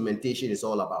the instrumentation is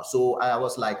all about. So I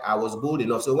was bold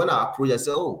enough. So when I approached, I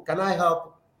said, oh, can I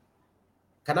help?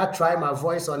 Can I try my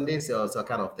voice on this or so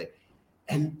kind of thing?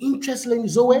 And interestingly,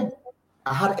 Zoe,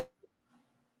 I had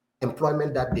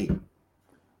employment that day.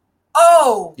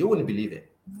 Oh. You wouldn't believe it.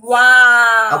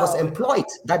 Wow. I was employed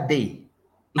that day.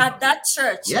 At that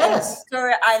church? Yes. In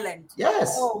Victoria Island?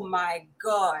 Yes. Oh my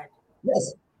God.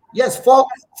 Yes. Yes, four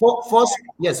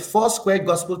square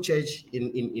gospel church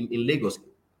in Lagos,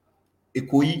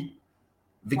 Ikoyi,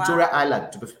 Victoria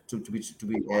Island to be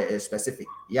specific.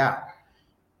 Yeah.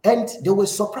 And they were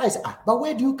surprised. But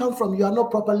where do you come from? You are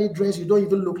not properly dressed. You don't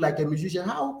even look like a musician.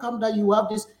 How come that you have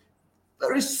this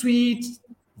very sweet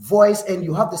voice and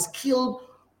you have the skill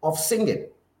of singing?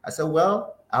 I said,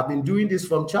 well, I've been doing this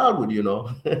from childhood, you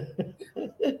know.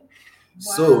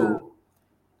 So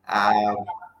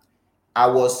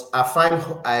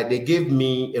they gave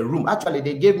me a room. Actually,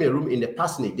 they gave me a room in the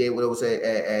parsonage. There was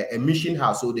a mission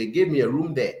house, so they gave me a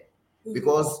room there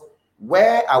because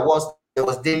where I was, there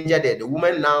was danger there. The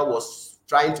woman now was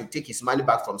trying to take his money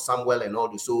back from Samuel and all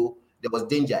this. So there was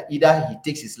danger. Either he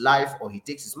takes his life or he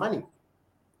takes his money.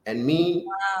 And me,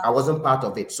 I wasn't part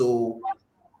of it. So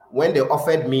when they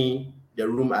offered me the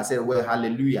room, I said, well,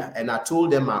 hallelujah. And I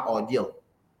told them my ordeal.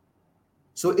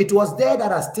 So it was there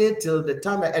that I stayed till the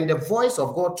time, and the voice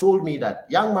of God told me that,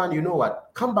 young man, you know what?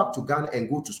 Come back to Ghana and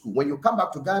go to school. When you come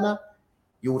back to Ghana,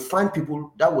 you would find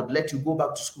people that would let you go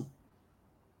back to school.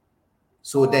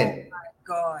 So then, my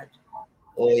God.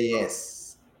 Oh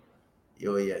yes.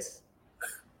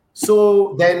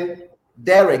 So then,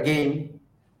 there again,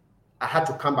 I had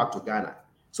to come back to Ghana.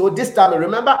 So this time,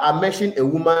 remember, I mentioned a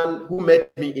woman who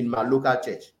met me in my local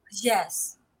church.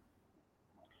 Yes.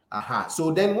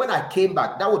 So then when I came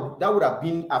back, that would have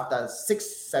been after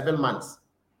 6-7 months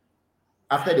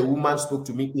after the woman spoke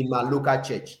to me in my local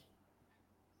church.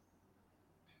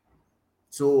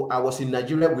 So I was in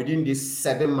Nigeria within these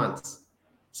 7 months.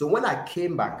 So when I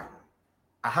came back,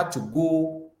 I had to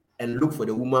go and look for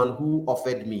the woman who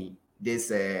offered me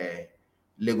this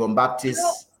Legon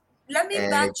Baptist. Let me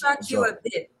backtrack you a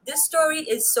bit. This story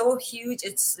is so huge.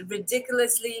 It's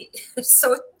ridiculously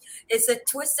so. It's a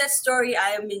twisted story.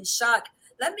 I am in shock.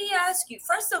 Let me ask you,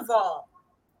 first of all,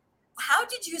 how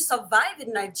did you survive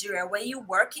in Nigeria? Were you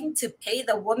working to pay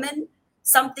the woman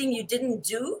something you didn't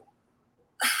do?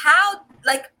 How?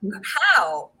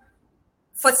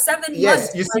 For 7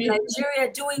 months you see, in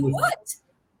Nigeria doing what?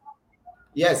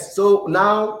 Yes. So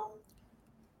now,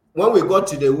 when we got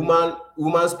to the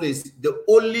woman's place, the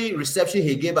only reception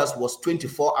he gave us was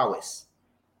 24 hours.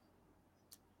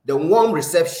 The warm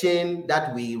reception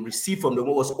that we received from the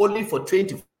woman was only for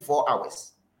 24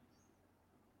 hours,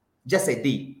 just a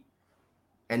day.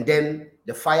 And then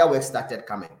the fireworks started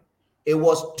coming. It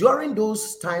was during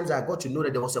those times I got to know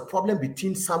that there was a problem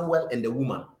between Samuel and the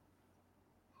woman.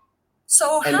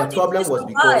 So and how the did problem you was survive?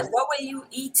 because What were you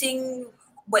eating?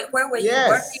 Where were you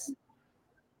working?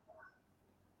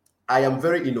 I am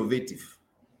very innovative.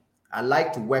 I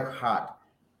like to work hard.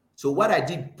 So what I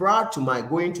did prior to my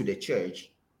going to the church,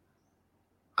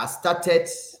 I started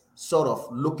sort of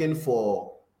looking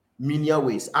for menial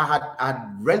ways. I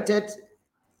had rented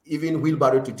even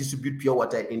wheelbarrow to distribute pure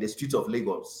water in the streets of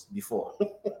Lagos before.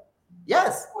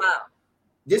 Yes. Wow.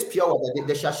 This pure water,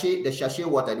 the sachet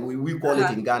water, we call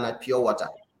it in Ghana pure water.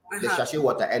 The sachet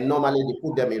water, and normally they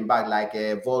put them in bag like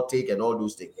Voltic and all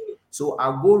those things. So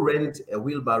I'll go rent a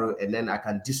wheelbarrow and then I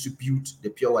can distribute the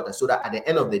pure water so that at the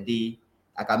end of the day,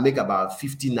 I can make about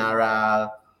 50 naira,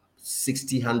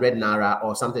 60, 100 naira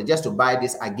or something just to buy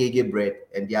this agege bread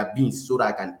and their beans so that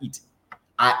I can eat.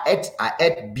 I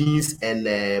ate beans and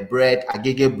bread,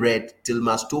 agege bread, till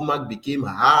my stomach became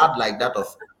hard like that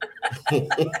of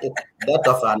that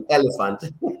of an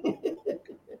elephant.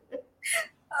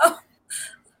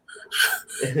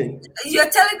 You're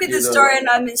telling me the story and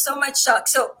I'm in so much shock.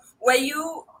 So were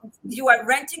you were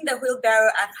renting the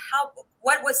wheelbarrow, and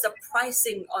what was the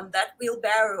pricing on that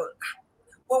wheelbarrow?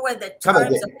 What were the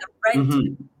terms of the rent?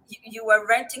 Mm-hmm. You were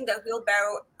renting the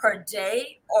wheelbarrow per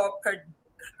day or per?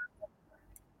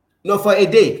 No, for a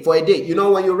day. For a day. You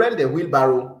know, when you rent the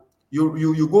wheelbarrow,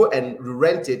 you go and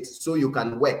rent it so you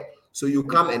can work. So you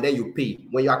come and then you pay.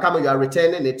 When you are coming, you are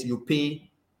returning it, you pay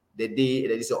the day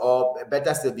that is, or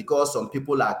better still, because some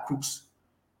people are crooks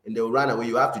and they'll run away.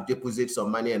 You have to deposit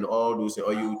some money and all those,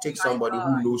 or you take somebody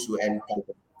who knows you and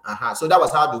so that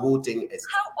was how the whole thing is.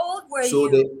 How old were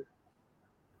you?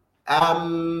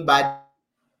 By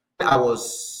I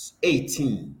was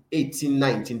 18,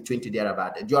 19, 20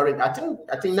 thereabout. During I think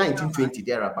 19, 20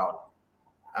 thereabout.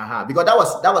 Because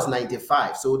that was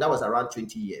 95, so that was around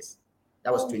 20 years.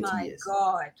 That was 20 years.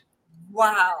 Oh my God.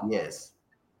 Wow. Yes.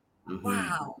 Mm-hmm.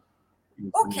 Wow.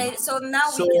 Okay, so now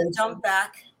we can jump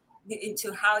back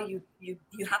into how you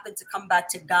happened to come back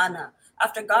to Ghana.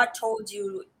 After God told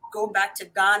you go back to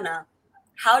Ghana,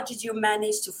 how did you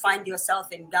manage to find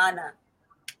yourself in Ghana?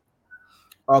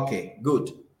 Okay,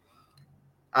 good.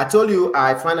 I told you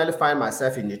I finally find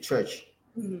myself in the church.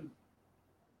 Mm-hmm.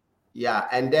 Yeah,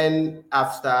 and then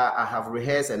after I have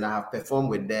rehearsed and I have performed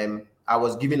with them, I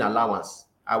was given allowance.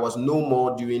 I was no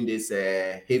more doing this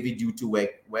heavy duty work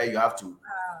where you have to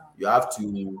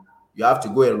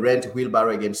go and rent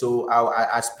wheelbarrow again. So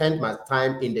I spent my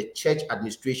time in the church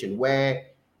administration where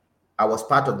I was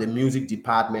part of the music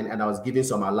department and I was given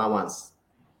some allowance,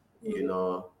 you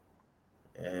know.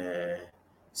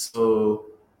 So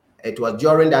it was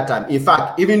during that time. In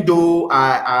fact, even though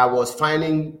I was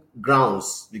finding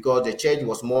grounds because the church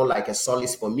was more like a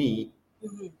solace for me,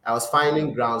 I was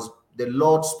finding grounds. The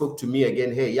Lord spoke to me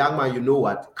again. Hey, young man, you know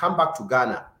what? Come back to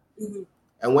Ghana.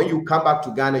 And when you come back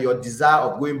to Ghana, your desire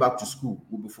of going back to school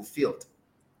will be fulfilled.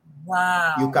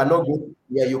 Wow. You cannot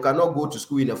go to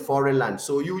school in a foreign land.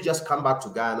 So you just come back to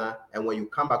Ghana, and when you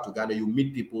come back to Ghana, you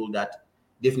meet people that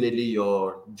definitely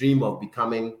your dream of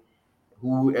becoming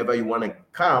whoever you want to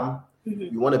become,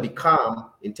 you want to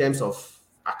become in terms of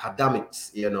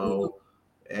academics, you know,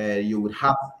 you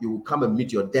will come and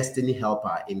meet your destiny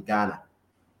helper in Ghana.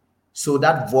 So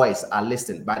that voice I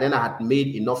listened. But then I had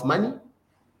made enough money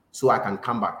so I can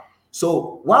come back.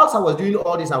 So whilst I was doing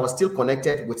all this, I was still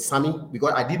connected with Sammy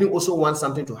because I didn't also want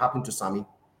something to happen to Sammy.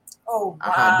 Oh,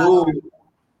 wow.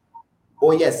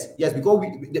 Oh yes,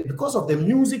 because of the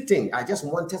music thing, I just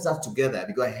wanted us together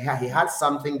because he had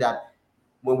something that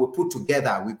when we put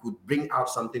together, we could bring out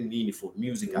something meaningful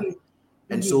musically.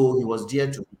 And so he was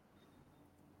dear to me.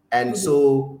 And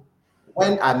so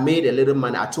when I made a little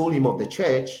money, I told him of the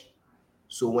church.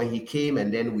 So when he came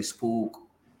and then we spoke,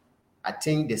 I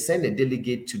think they sent a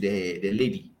delegate to the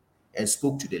lady and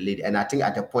spoke to the lady. And I think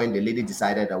at the point the lady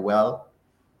decided that, well,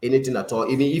 anything at all,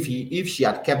 even if she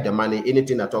had kept the money,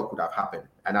 anything at all could have happened.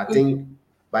 And I think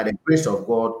by the grace of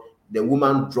God, the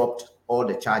woman dropped all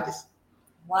the charges.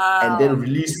 Wow. And then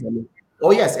released Samuel.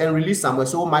 Oh yes, and released Samuel.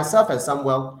 So myself and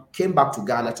Samuel came back to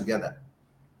Ghana together.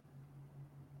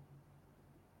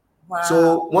 Wow.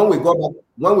 So when we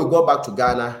got back to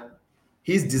Ghana,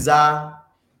 his desire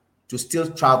to still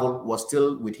travel was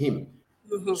still with him.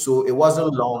 So it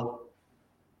wasn't long.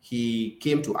 He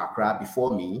came to Accra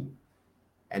before me,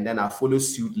 and then I followed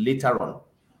suit later on.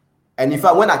 And in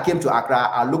fact, when I came to Accra,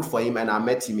 I looked for him and I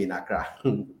met him in Accra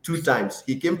 2 times.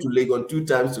 He came to Legon 2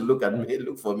 times to look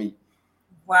for me.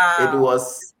 Wow. It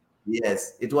was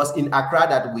in Accra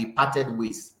that we parted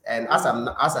ways. And as of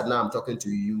now I'm talking to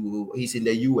you, he's in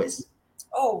the US.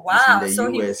 Oh wow! So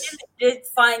US. He really did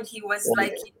find he was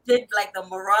he did like the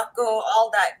Morocco, all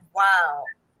that. Wow.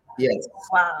 Yes.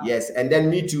 Wow. Yes, and then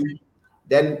me too.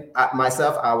 Then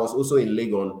myself, I was also in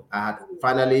Legon. I had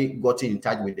finally gotten in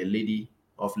touch with the lady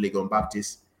of Legon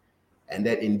Baptist, and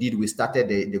then indeed we started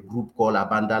the group called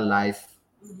Abundant Life,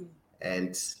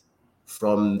 and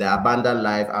from the Abundant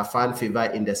Life, I found favor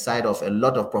in the sight of a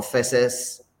lot of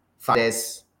professors,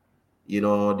 fathers. You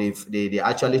know, they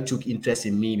actually took interest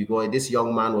in me because this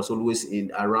young man was always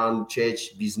around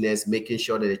church business, making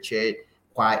sure that the church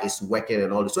choir is working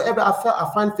and all this. So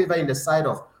I found favor in the side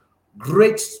of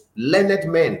great learned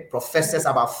men, professors,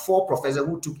 about 4 professors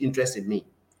who took interest in me.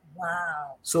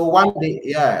 Wow. So one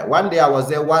day I was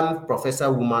there. One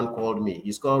professor woman called me.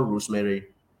 She's called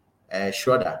Rosemary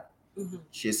Schroeder.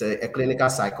 She's a clinical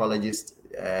psychologist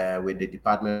with the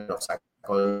Department of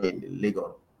Psychology in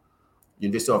Legon,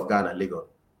 University of Ghana, Legon.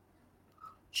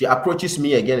 She approaches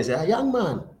me again and says, young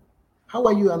man, how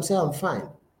are you? I'm saying, I'm fine.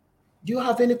 Do you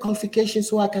have any qualifications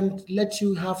so I can let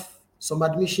you have some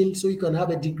admission so you can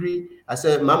have a degree? I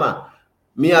said, Mama,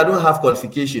 me, I don't have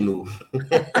qualification. No.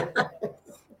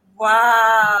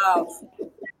 Wow.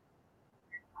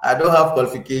 I don't have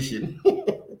qualification.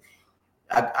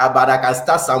 But I can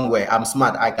start somewhere. I'm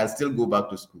smart. I can still go back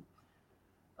to school.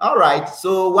 All right.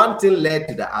 So one thing led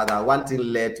to the other. One thing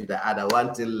led to the other.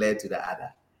 One thing led to the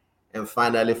other. And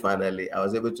finally, I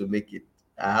was able to make it.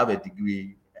 I have a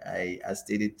degree. I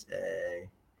studied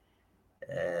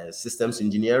systems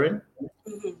engineering,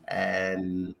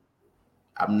 and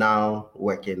I'm now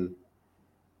working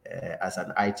as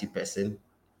an IT person,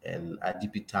 and I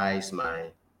deputize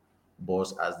my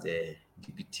boss as the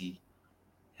deputy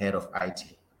head of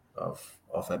IT of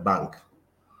a bank.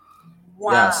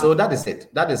 Wow. Yeah, so that is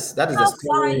it. That is the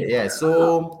story. Yeah.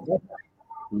 So.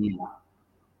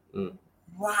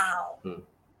 Wow.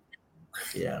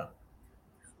 Yeah.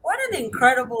 What an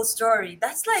incredible story.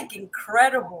 That's like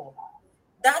incredible.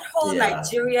 That whole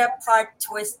Nigeria part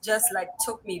twist just like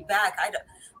took me back.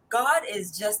 God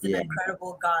is just an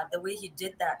incredible God, the way he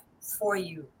did that for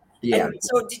you. Yeah. And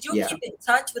so did you keep in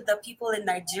touch with the people in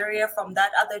Nigeria from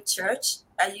that other church?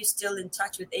 Are you still in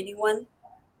touch with anyone?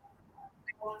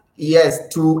 Yes,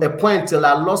 to a point till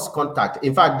I lost contact.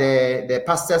 In fact, the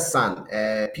pastor's son,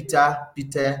 Peter,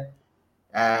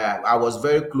 I was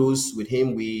very close with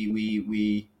him.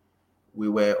 We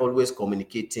were always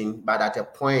communicating, but at a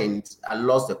point I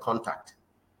lost the contact.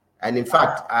 And in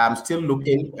fact, I'm still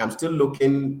looking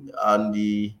on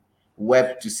the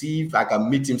web to see if I can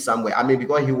meet him somewhere. I mean,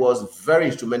 because he was very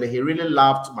instrumental. He really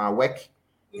loved my work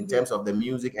in terms of the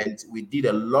music, and we did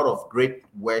a lot of great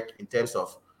work in terms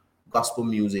of gospel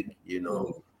music, you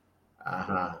know.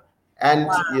 And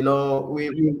you know, we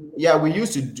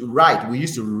used to write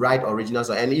original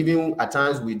songs, and even at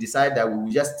times we decided that we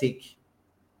would just take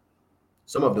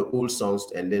some of the old songs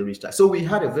and then restart. So we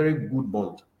had a very good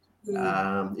bond,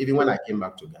 even when I came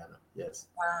back to Ghana. Yes.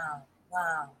 Wow.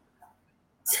 Wow.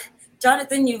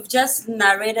 Jonathan, you've just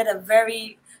narrated a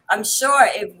very, I'm sure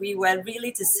if we were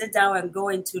really to sit down and go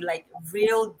into like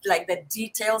real, like the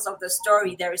details of the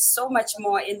story, there is so much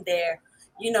more in there,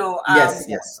 you know. Yes,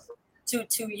 yes. To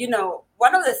you know,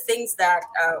 one of the things that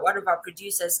one of our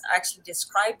producers actually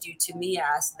described you to me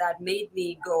as that made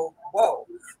me go, whoa,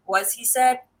 was he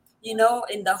said, you know,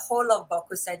 in the whole of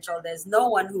Bawku Central, there's no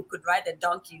one who could ride a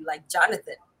donkey like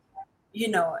Jonathan, you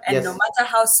know, and Yes. no matter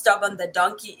how stubborn the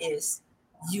donkey is,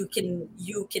 you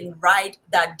can ride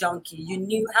that donkey. You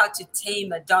knew how to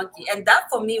tame a donkey, and that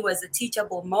for me was a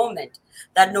teachable moment,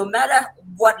 that no matter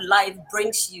what life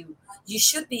brings you, you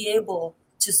should be able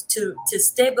to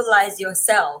stabilize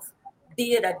yourself,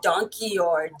 be it a donkey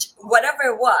or whatever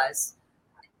it was,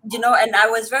 you know. And I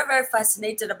was very, very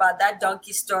fascinated about that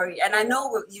donkey story, and I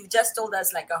know you just told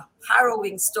us like a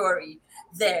harrowing story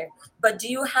there, but do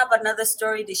you have another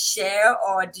story to share,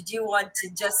 or did you want to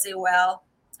just say, well,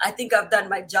 I think I've done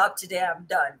my job today, I'm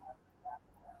done?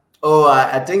 Oh,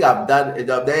 I think I've done a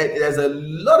job. There's a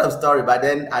lot of story, but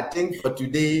then I think for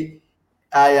today,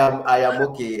 I am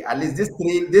okay. At least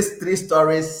these three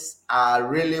stories are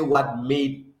really what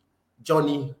made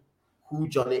Johnny who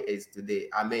Johnny is today.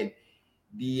 I mean,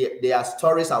 they are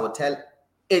stories I will tell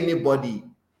anybody,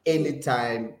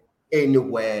 anytime,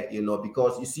 anywhere, you know,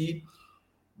 because you see,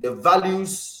 the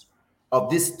values of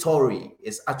this story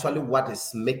is actually what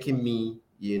is making me,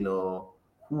 you know,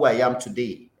 who I am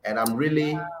today. And I'm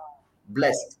really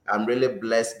blessed. I'm really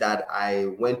blessed that I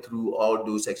went through all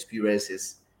those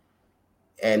experiences,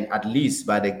 and at least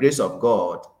by the grace of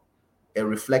God, it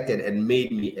reflected and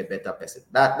made me a better person.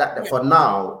 That Yeah. for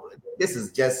now, this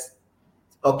is just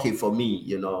okay for me,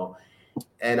 you know.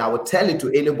 And I would tell it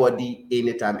to anybody,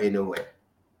 anytime, anywhere.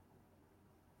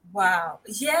 Wow.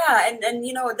 Yeah. And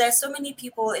you know, there's so many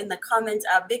people in the comments.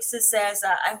 Big Sis says,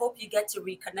 I hope you get to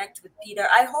reconnect with Peter.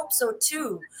 I hope so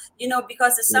too, you know,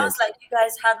 because it sounds Yes. like you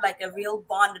guys have like a real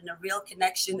bond and a real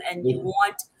connection, and you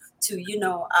want to, you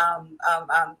know,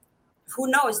 who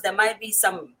knows, there might be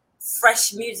some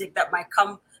fresh music that might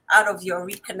come out of your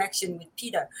reconnection with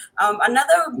Peter.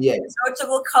 Another Yes.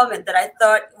 notable comment that I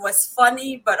thought was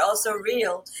funny but also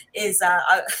real is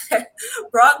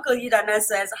Bronco Yidana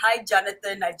says, "Hi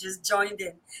Jonathan, I just joined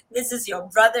in. This is your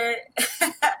brother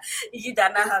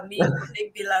Yidana Hamid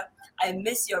Big Bila. I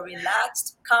miss your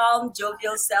relaxed, calm,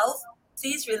 jovial self.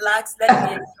 Please relax. Let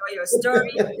me enjoy your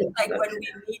story, like when we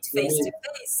meet face to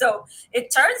face." So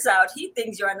it turns out he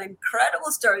thinks you're an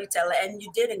incredible storyteller, and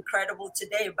you did incredible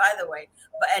today, by the way.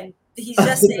 But and he's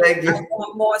just saying, Thank I you.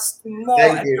 want more,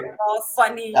 Thank and you. more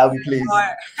funny, Please.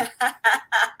 more.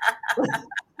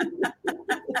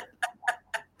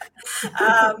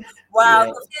 Wow,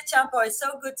 Yeah. Kofi Champo, it's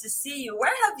so good to see you.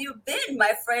 Where have you been,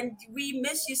 my friend? We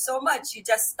miss you so much. You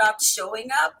just stopped showing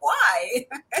up. Why?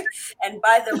 And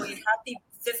by the way, happy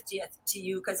 50th to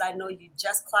you, because I know you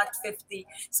just clocked 50.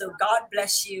 So God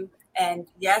bless you. And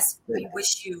yes, we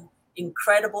wish you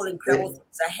incredible things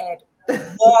ahead.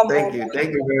 More. Thank you.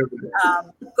 Thank you very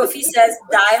much. Kofi says,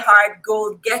 die hard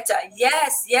gold getter.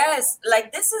 Yes, yes.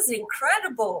 Like, this is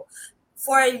incredible.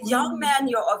 For a young man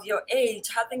of your age,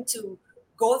 having to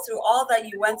go through all that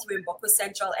you went through in Bawku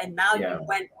Central, and now you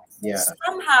went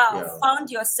somehow found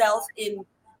yourself in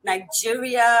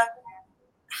Nigeria.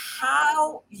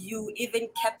 How you even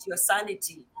kept your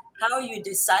sanity, how you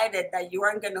decided that you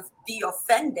weren't going to be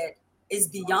offended is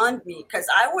beyond me, because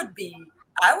I would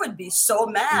be so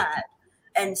mad,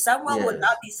 and someone would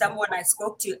not be someone I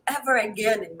spoke to ever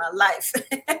again in my life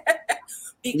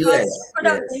because you could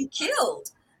have been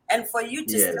killed. And for you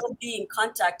to still be in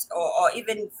contact, or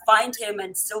even find him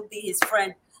and still be his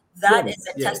friend, that is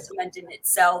a testament in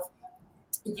itself.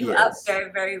 You are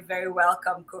very, very, very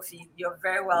welcome, Kofi. You're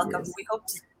very welcome. We hope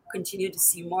to continue to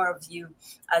see more of you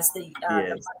as the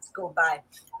months go by.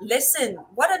 Listen,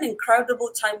 what an incredible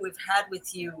time we've had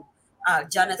with you,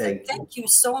 Jonathan. Thank you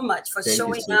so much for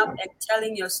showing up and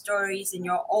telling your stories in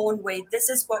your own way. This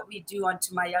is what we do on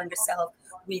To My Younger Self.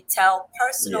 We tell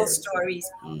personal stories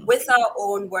with our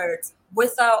own words,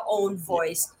 with our own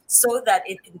voice, so that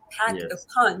it can pack a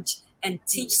punch and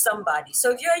teach somebody. So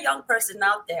if you're a young person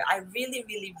out there, I really,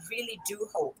 really, really do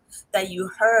hope that you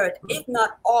heard, if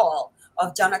not all,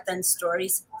 of Jonathan's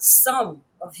stories, some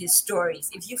of his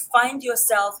stories. If you find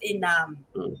yourself in a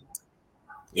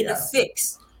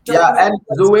fix, and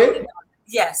Zoe,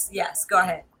 yes, go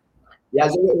ahead. Yeah,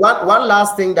 so one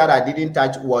last thing that I didn't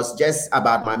touch was just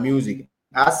about my music.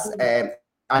 As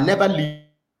I never leave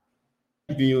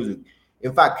music.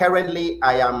 In fact, currently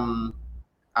I am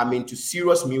I'm into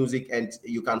serious music, and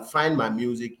you can find my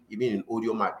music even in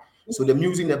audio mark. So the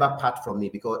music never part from me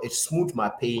because it smooths my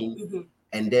pain,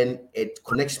 and then it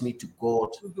connects me to God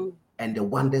and the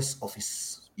wonders of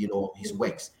His, His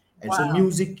works. And so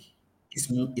music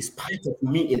is part of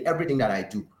me in everything that I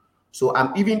do. So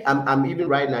I'm even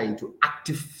right now into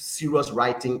active, serious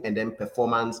writing and then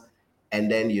performance, and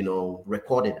then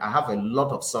recorded. I have a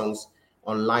lot of songs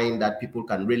online that people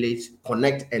can really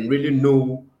connect and really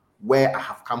know where I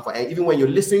have come from. And even when you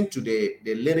listen to the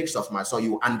lyrics of my song,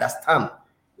 you understand.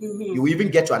 You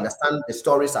even get to understand the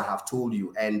stories I have told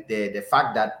you and the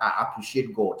fact that I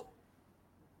appreciate God.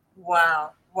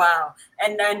 Wow.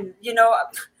 And then,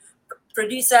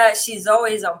 producer, she's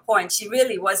always on point. She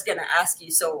really was going to ask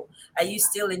you, so are you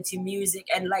still into music?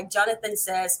 And like Jonathan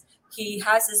says, he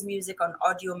has his music on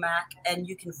Audio Mac, and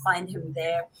you can find him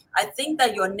there. I think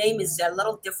that your name is a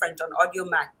little different on Audio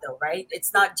Mac, though, right?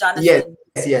 It's not Jonathan.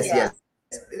 Yes.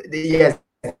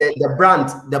 The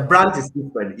brand is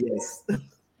different. Yes.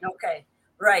 Okay.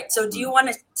 Right. So do you want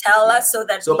to tell us so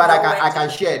that I can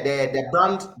share the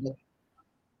brand?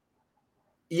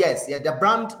 Yes, the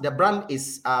brand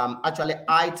is actually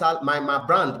Ital. My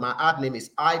brand, my art name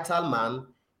is Ital Man,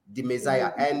 the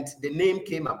Messiah, and the name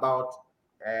came about.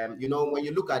 When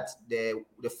you look at the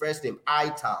first name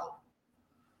Ital,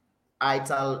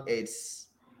 it's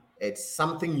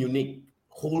something unique,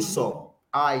 wholesome.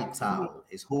 Ital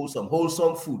is wholesome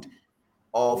food,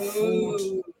 or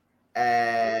food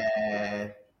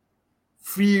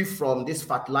free from this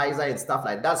fertilizer and stuff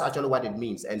like that. That's actually what it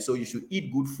means. And so you should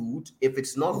eat good food. If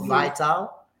it's not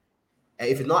vital,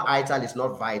 if it's not ital, it's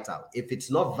not vital. If it's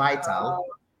not vital,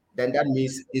 then that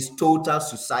means it's total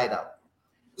suicidal.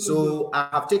 So I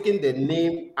have taken the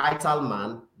name Ital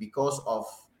Man because of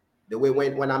the way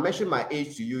when I mention my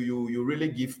age to you, you really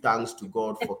give thanks to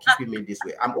God for keeping me this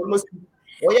way. I'm almost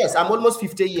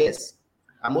 50 years.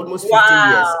 I'm almost 50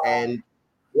 years. And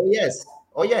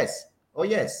oh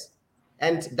yes.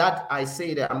 And that I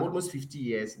say that I'm almost 50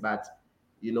 years, but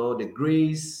the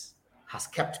grace has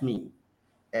kept me.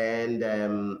 And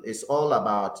it's all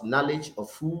about knowledge of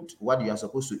food, what you are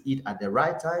supposed to eat at the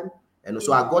right time. And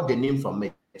so I got the name from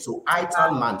it. So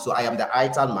Ital Man. So I am the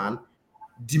Ital Man,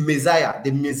 the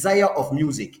Messiah of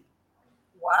music.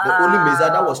 Wow. The only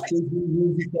Messiah that was chosen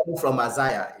musically from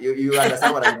Isaiah. You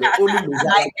understand what I mean? The only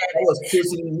Messiah that was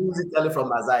chosen musically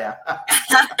from Isaiah.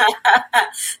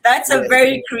 That's a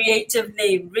very creative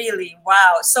name, really.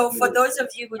 Wow. So for those of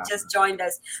you who just joined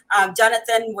us,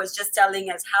 Jonathan was just telling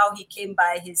us how he came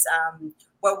by his,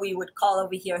 what we would call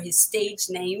over here, his stage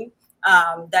name.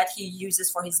 That he uses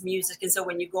for his music. And so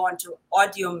when you go onto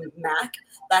Audio Mac,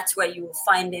 that's where you will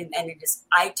find him, and it is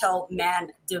Ital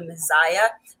Man the Messiah,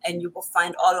 and you will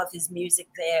find all of his music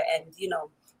there. And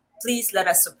please let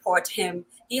us support him.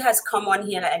 He has come on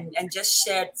here and just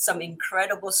shared some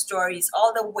incredible stories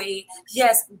all the way.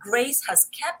 Yes, grace has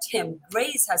kept him.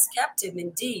 Grace has kept him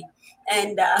indeed.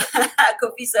 And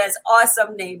Kofi says,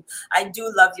 awesome name. I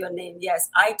do love your name. Yes,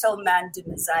 Ital Man the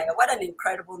Messiah. What an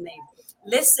incredible name.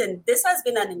 Listen, this has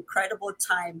been an incredible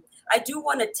time. I do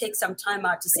want to take some time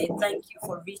out to say thank you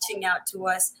for reaching out to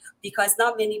us, because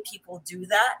not many people do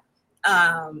that.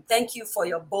 Thank you for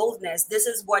your boldness. This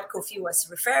is what Kofi was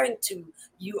referring to.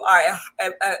 You are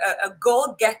a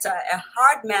goal-getter, a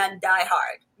hard man, die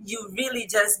hard. You really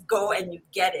just go and you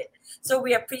get it. So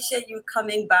we appreciate you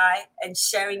coming by and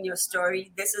sharing your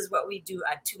story. This is what we do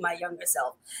at To My Younger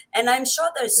Self. And I'm sure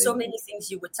there's so many things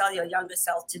you would tell your younger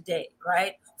self today,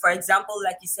 right? For example,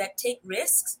 like you said, take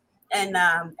risks, and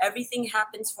everything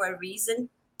happens for a reason.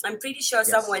 I'm pretty sure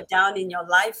somewhere down in your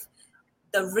life,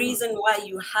 the reason why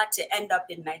you had to end up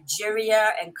in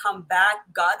Nigeria and come back,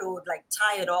 God would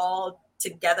tie it all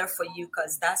together for you,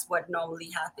 because that's what normally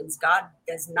happens. God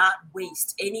does not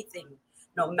waste anything.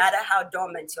 No matter how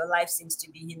dormant your life seems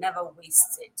to be, He never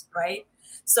wastes it, right?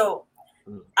 So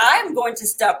I'm going to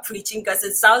stop preaching, because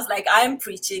it sounds like I'm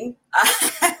preaching.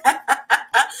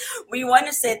 We want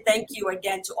to say thank you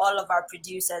again to all of our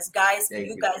producers. Guys,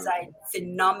 you guys are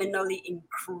phenomenally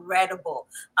incredible.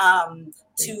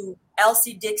 To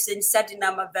Elsie Dixon,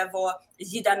 Sedina Mavevo,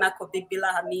 Yidana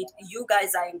Kobibila Hamid, you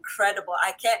guys are incredible.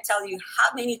 I can't tell you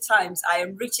how many times I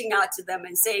am reaching out to them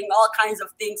and saying all kinds of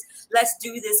things. Let's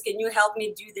do this. Can you help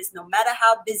me do this? No matter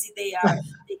how busy they are,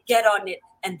 they get on it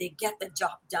and they get the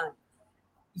job done.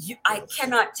 I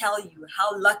cannot tell you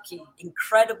how lucky,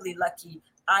 incredibly lucky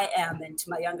I am, and To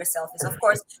My Younger Self is, of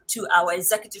course, to our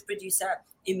executive producer,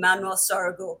 Emmanuel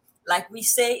Sorogo. Like we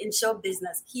say in show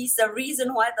business, he's the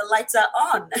reason why the lights are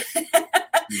on.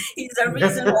 He's the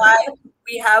reason why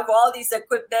We have all these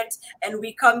equipment, and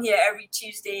we come here every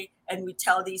Tuesday and we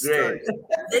tell these Great. stories.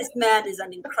 This man is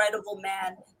an incredible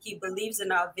man. He believes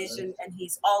in our vision, and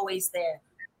he's always there.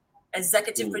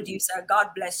 Executive producer,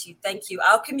 God bless you. Thank you.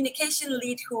 Our communication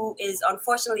lead, who is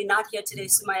unfortunately not here today,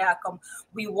 Sumaya Akom,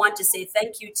 we want to say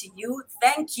thank you to you.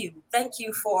 Thank you. Thank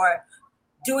you for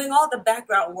doing all the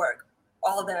background work,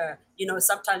 all the,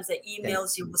 sometimes the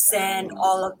emails you will send,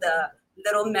 all of the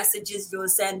little messages you'll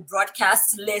send,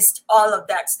 broadcast list, all of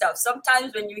that stuff.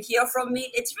 Sometimes when you hear from me,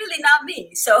 it's really not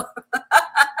me. So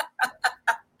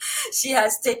she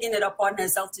has taken it upon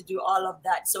herself to do all of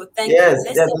that. So thank you. Yes,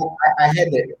 I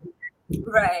heard it.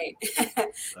 Right.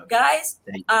 Guys,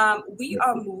 we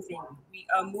are moving. We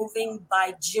are moving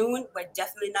by June. We're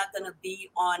definitely not going to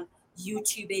be on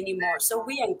YouTube anymore. So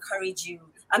we encourage you.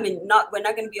 We're not going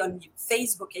to be on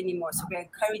Facebook anymore. So we're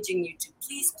encouraging you to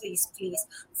please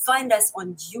find us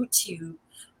on YouTube.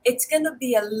 It's going to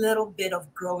be a little bit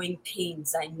of growing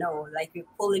pains. I know, like we're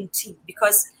pulling teeth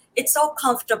because it's so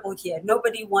comfortable here.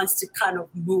 Nobody wants to kind of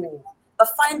move.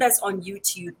 But find us on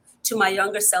YouTube. To my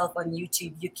younger self on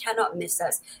YouTube, you cannot miss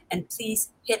us. And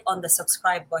please hit on the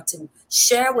subscribe button.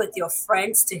 Share with your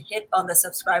friends to hit on the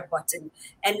subscribe button.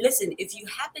 And listen, if you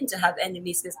happen to have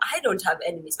enemies, because I don't have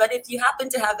enemies, but if you happen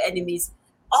to have enemies,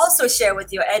 also share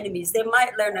with your enemies. They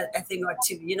might learn a thing or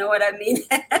two. You know what I mean?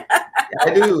 I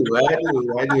do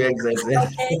exactly.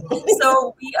 Okay,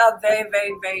 so we are very,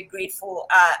 very, very grateful.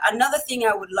 Another thing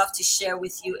I would love to share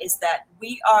with you is that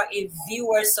we are a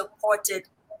viewer-supported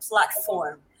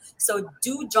platform. So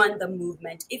do join the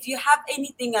movement. If you have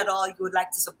anything at all you would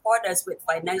like to support us with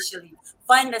financially,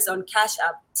 find us on Cash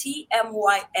App,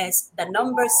 TMYS, the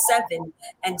number 7,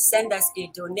 and send us a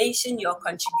donation, your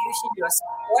contribution, your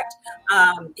support.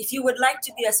 If you would like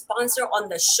to be a sponsor on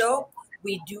the show,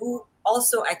 we do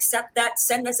also accept that.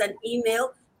 Send us an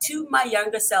email to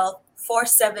myyongerself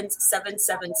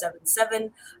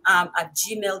 477777 at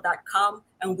gmail.com,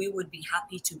 and we would be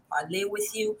happy to parlay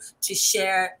with you to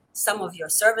share some of your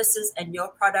services and your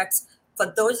products. For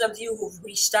those of you who've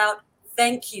reached out,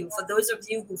 thank you. For those of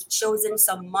you who've chosen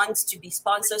some months to be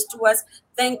sponsors to us,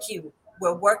 thank you.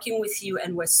 We're working with you,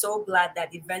 and we're so glad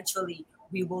that eventually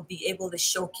we will be able to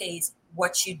showcase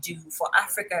what you do for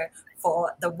Africa,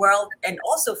 for the world, and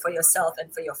also for yourself and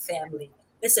for your family.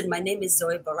 Listen, my name is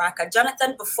Zoe Baraka.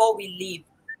 Jonathan, before we leave,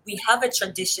 we have a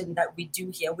tradition that we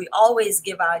do here. We always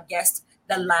give our guests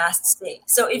the last say.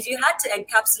 So if you had to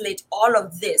encapsulate all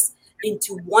of this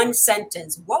into one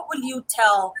sentence, what will you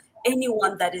tell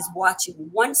anyone that is watching?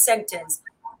 One sentence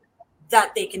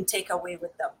that they can take away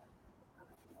with them.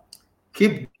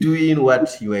 Keep doing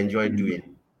what you enjoy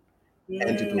doing,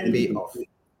 and it will pay off.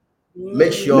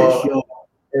 Make sure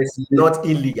it's not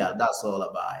illegal. That's all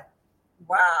about it.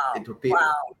 Wow. It will pay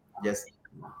off. Yes.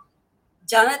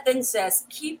 Jonathan says,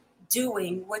 keep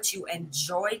doing what you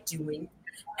enjoy doing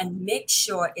and make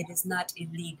sure it is not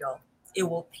illegal. It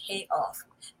will pay off.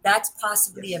 That's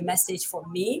possibly a message for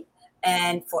me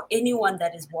and for anyone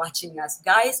that is watching us.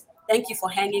 Guys, thank you for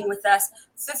hanging with us.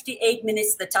 58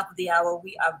 minutes to the top of the hour.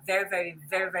 We are very, very,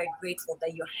 very, very grateful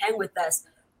that you hang with us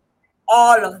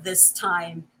all of this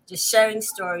time, just sharing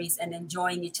stories and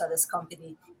enjoying each other's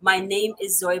company. My name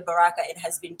is Zoe Baraka. It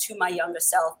has been To My Younger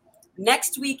Self.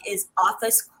 Next week is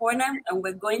Author's Corner, and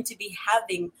we're going to be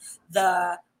having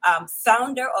the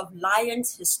founder of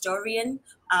Lions Historian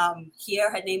here.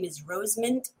 Her name is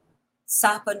Rosamond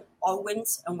Sapon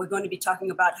Owens, and we're going to be talking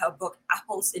about her book,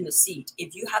 Apples in the Seed.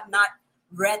 If you have not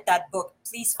read that book,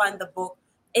 please find the book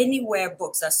anywhere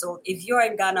books are sold. If you're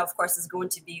in Ghana, of course, it's going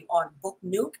to be on Book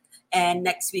Nook, and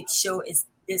next week's show is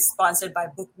sponsored by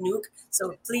Book Nook.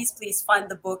 So please find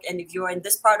the book. And if you're in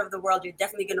this part of the world, you're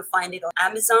definitely going to find it on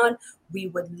Amazon. We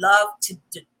would love to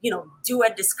do a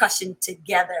discussion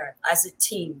together as a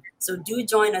team. So do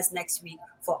join us next week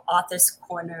for Author's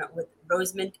Corner with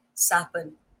Rosamond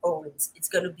Sapon Owens. It's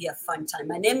going to be a fun time.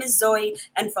 My name is Zoe,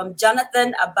 and from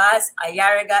Jonathan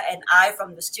Ayariga and I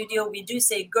from the studio, we do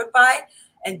say goodbye.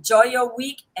 Enjoy your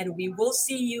week, and we will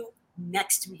see you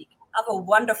next week. Have a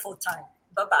wonderful time.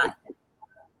 Bye-bye.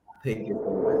 Thank you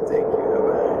so much. Thank you.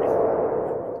 Bye-bye.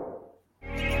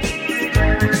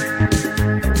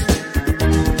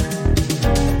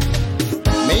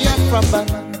 Me a from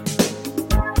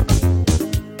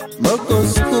Moko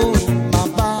school, my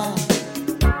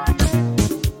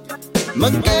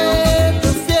bye.